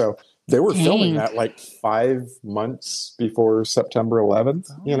towers. So they were filming that like 5 months before September 11th.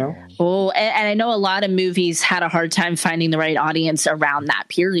 Oh, and I know a lot of movies had a hard time finding the right audience around that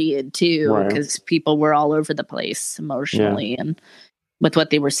period too, because people were all over the place emotionally and with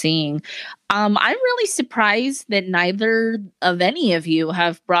what they were seeing. I'm really surprised that neither of any of you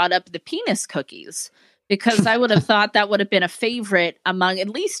have brought up the penis cookies, because I would have thought that would have been a favorite among at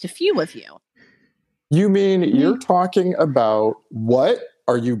least a few of you. You mean you're talking about what?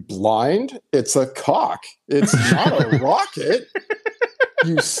 Are you blind? It's a cock. It's not a rocket.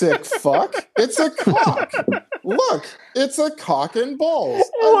 You sick fuck. It's a cock. Look, it's a cock and balls.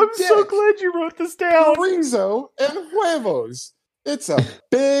 Oh, I'm so glad you wrote this down. Chorizo and huevos. It's a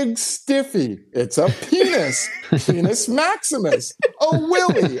big stiffy. It's a penis. Penis Maximus. A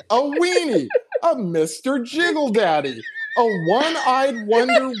willy. A weenie. A Mr. Jiggle Daddy. A one-eyed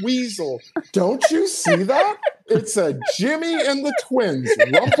wonder weasel. Don't you see that? It's a Jimmy and the Twins.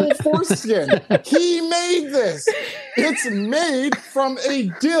 Rumple foreskin. He made this. It's made from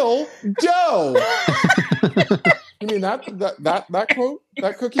a dill dough. You mean that quote?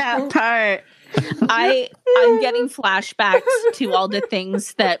 That cookie quote? Part. I'm getting flashbacks to all the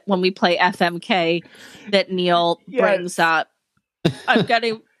things that when we play FMK that Neil brings up. I'm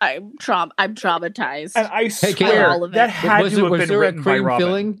traumatized. And I swear all of that had to have been written by Robin. Was there a cream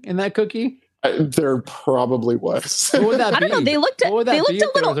filling in that cookie? There probably was. What would that be? I don't know. They looked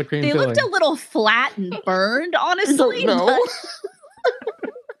a little flat and burned, honestly. No.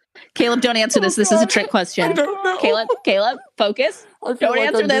 Caleb, don't answer this. This is a trick question. I don't know. Caleb, focus. Don't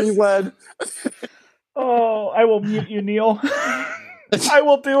answer this. Oh, I will mute you, Neil. I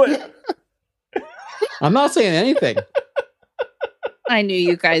will do it. I'm not saying anything. I knew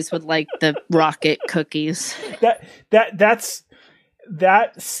you guys would like the rocket cookies.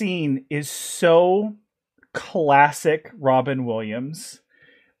 That scene is so classic Robin Williams.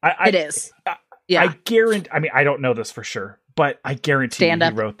 It is. Yeah. I guarantee. I mean, I don't know this for sure, but I guarantee he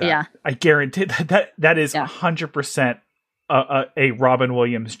wrote that. Yeah. I guarantee that is 100% a Robin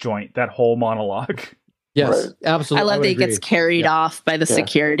Williams joint. That whole monologue. Yes, absolutely. I love that he gets carried off by the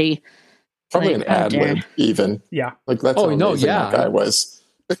security. Probably an ad lib, even. Yeah. Like that's how amazing that guy was.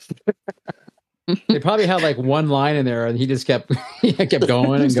 They probably had like one line in there, and he just kept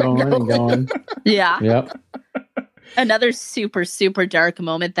going and going and going. Yeah. Yep. Another super, super dark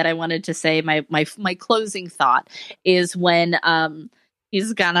moment that I wanted to say, my closing thought is when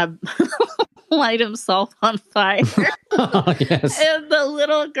he's gonna light himself on fire. Oh, yes. And the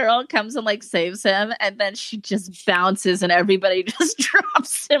little girl comes and like saves him, and then she just bounces and everybody just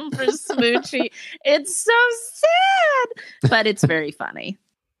drops him for Smoochy. It's so sad, but it's very funny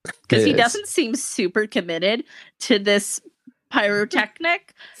because he doesn't seem super committed to this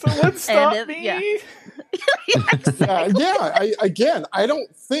pyrotechnic. Someone stop me. Yeah. I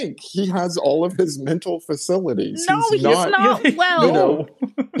don't think he has all of his mental facilities. No, he's not well.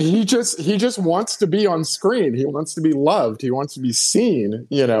 He just wants to be on screen. He wants to be loved. He wants to be seen,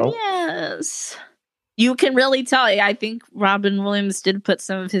 Yes. You can really tell. I think Robin Williams did put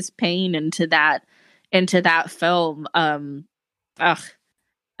some of his pain into that film.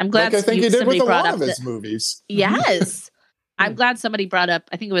 I'm glad I think he did with a lot of his movies. Yes. I'm glad somebody brought up,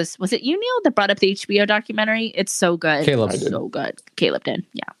 I think was it you, Neil, that brought up the HBO documentary? It's so good. Caleb. So good. Caleb did.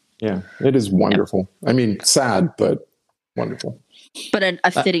 Yeah. Yeah, it is wonderful. Yep. I mean, sad, but wonderful. But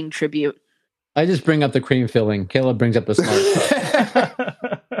a fitting tribute. I just bring up the cream filling. Caleb brings up the smart.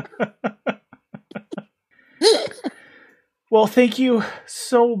 Well, thank you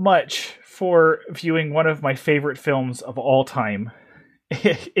so much for viewing one of my favorite films of all time.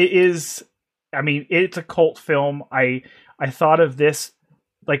 It is, I mean, it's a cult film. I thought of this,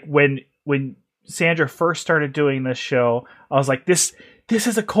 like, when Sandra first started doing this show, I was like, this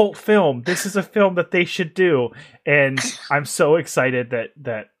is a cult film. This is a film that they should do. And I'm so excited that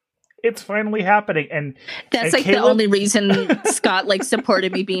it's finally happening. And that's like Caleb, the only reason Scott like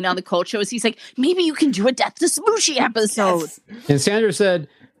supported me being on the cult show is he's like, maybe you can do a Death to Smoochy episode. Yes. And Sandra said,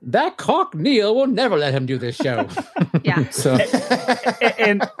 that cock Neil will never let him do this show. Yeah. So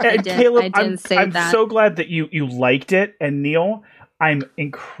and Caleb, I'm so glad that you liked it. And Neil, I'm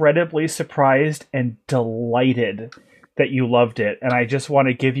incredibly surprised and delighted that you loved it. And I just want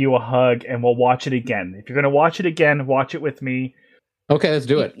to give you a hug, and we'll watch it again. If you're going to watch it again, watch it with me. Okay, let's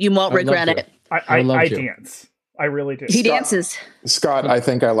do it. You won't regret it. I dance. I really do. He dances. Scott, I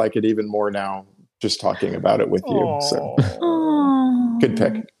think I like it even more now just talking about it with you. Aww. So good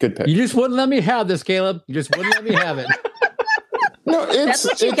pick. You just wouldn't let me have this, Caleb. You just wouldn't let me have it. No, that's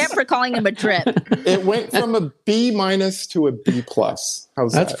what you get for calling him a drip. It went from a B- to a B+. How's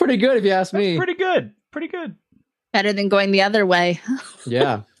that? That's pretty good if you ask me. Pretty good. Better than going the other way.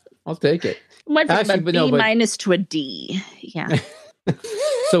 Yeah, I'll take it. Went from a B- to a D. Yeah.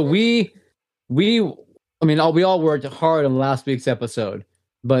 So we all worked hard on last week's episode,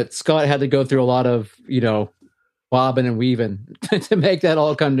 but Scott had to go through a lot of, bobbing and weaving to make that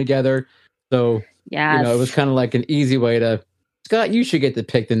all come together. So, yeah, it was kind of like an easy way to, Scott, you should get to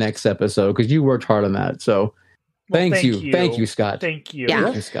pick the next episode because you worked hard on that. So thank you. Thank you, Scott. Thank you. Yeah.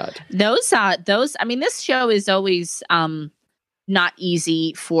 Thank you, Scott. Those, I mean, this show is always, not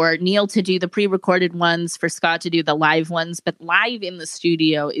easy for Neil to do the pre-recorded ones, for Scott to do the live ones, but live in the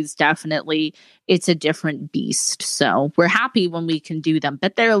studio is definitely, it's a different beast. So we're happy when we can do them,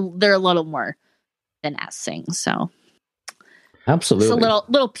 but they're a little more finessing. So absolutely, it's a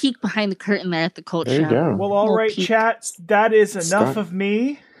little peek behind the curtain there at the cult show. Go. Well, all right, chat. That is enough of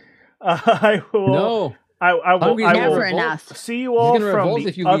me. I will. I will. Never enough. See you all from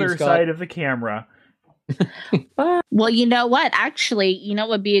the other side of the camera. Well, you know what? Actually,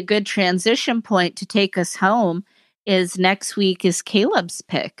 would be a good transition point to take us home is next week is Caleb's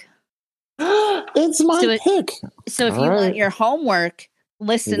pick. It's my pick. So if you want your homework,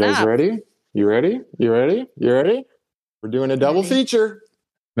 listen up. You guys up. ready? You ready? We're doing a double feature.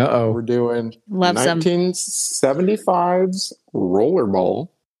 Uh-oh. We're doing 1975's Rollerball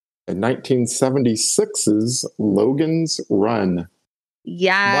and 1976's Logan's Run.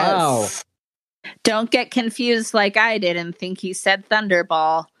 Yes. Wow. Don't get confused like I did and think he said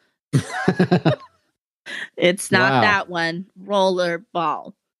Thunderball. It's not that one.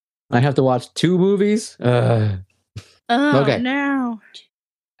 Rollerball. I have to watch 2 movies? Oh, okay. No.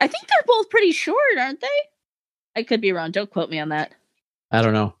 I think they're both pretty short, aren't they? I could be wrong. Don't quote me on that. I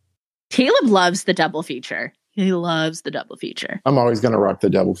don't know. Caleb loves the double feature. He loves the double feature. I'm always going to rock the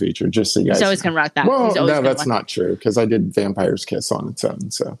double feature, just so you guys. He's always going to rock that. Well, no, that's not true, because I did Vampire's Kiss on its own,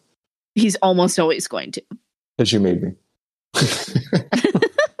 so. He's almost always going to. Because you made me.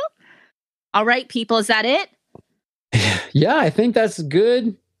 All right, people. Is that it? Yeah, I think that's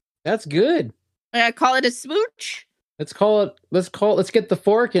good. That's good. I call it a smooch. Let's get the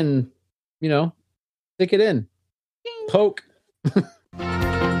fork and, stick it in. Poke. Bye.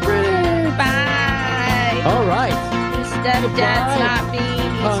 All right. Stepdad's not me.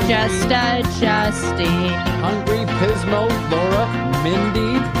 He's just adjusting. Hungry Pismo, Laura,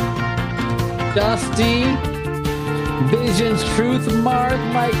 Mindy, Dusty, Vision's Truth, Mark,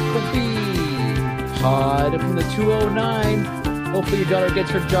 Michael B, Todd from the 209. Hopefully your daughter gets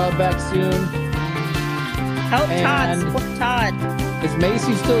her job back soon. Help Todd. Support Todd. Is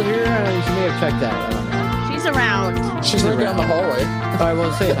Macy still here? She may have checked out. I don't know. She's around. She's right down the hallway. All right,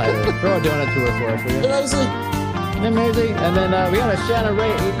 well, say hi to her. Throw a donut to her for us, will you? Hey, Maisie. And then we got a Shanna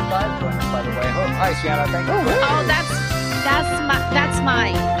Ray 85 joining us, by the way. Oh, hi, Shanna. Thank you. Oh, that's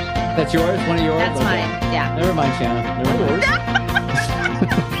mine. That's yours? One of yours? That's mine. Yeah. Never mind, Shanna. Never mind.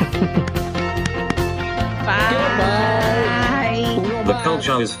 Bye. Goodbye. The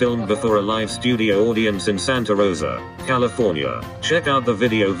Culture is filmed before a live studio audience in Santa Rosa, California. Check out the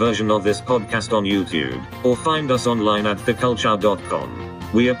video version of this podcast on YouTube, or find us online at theculture.com.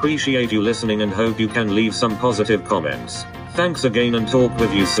 We appreciate you listening and hope you can leave some positive comments. Thanks again and talk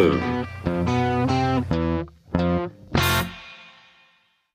with you soon.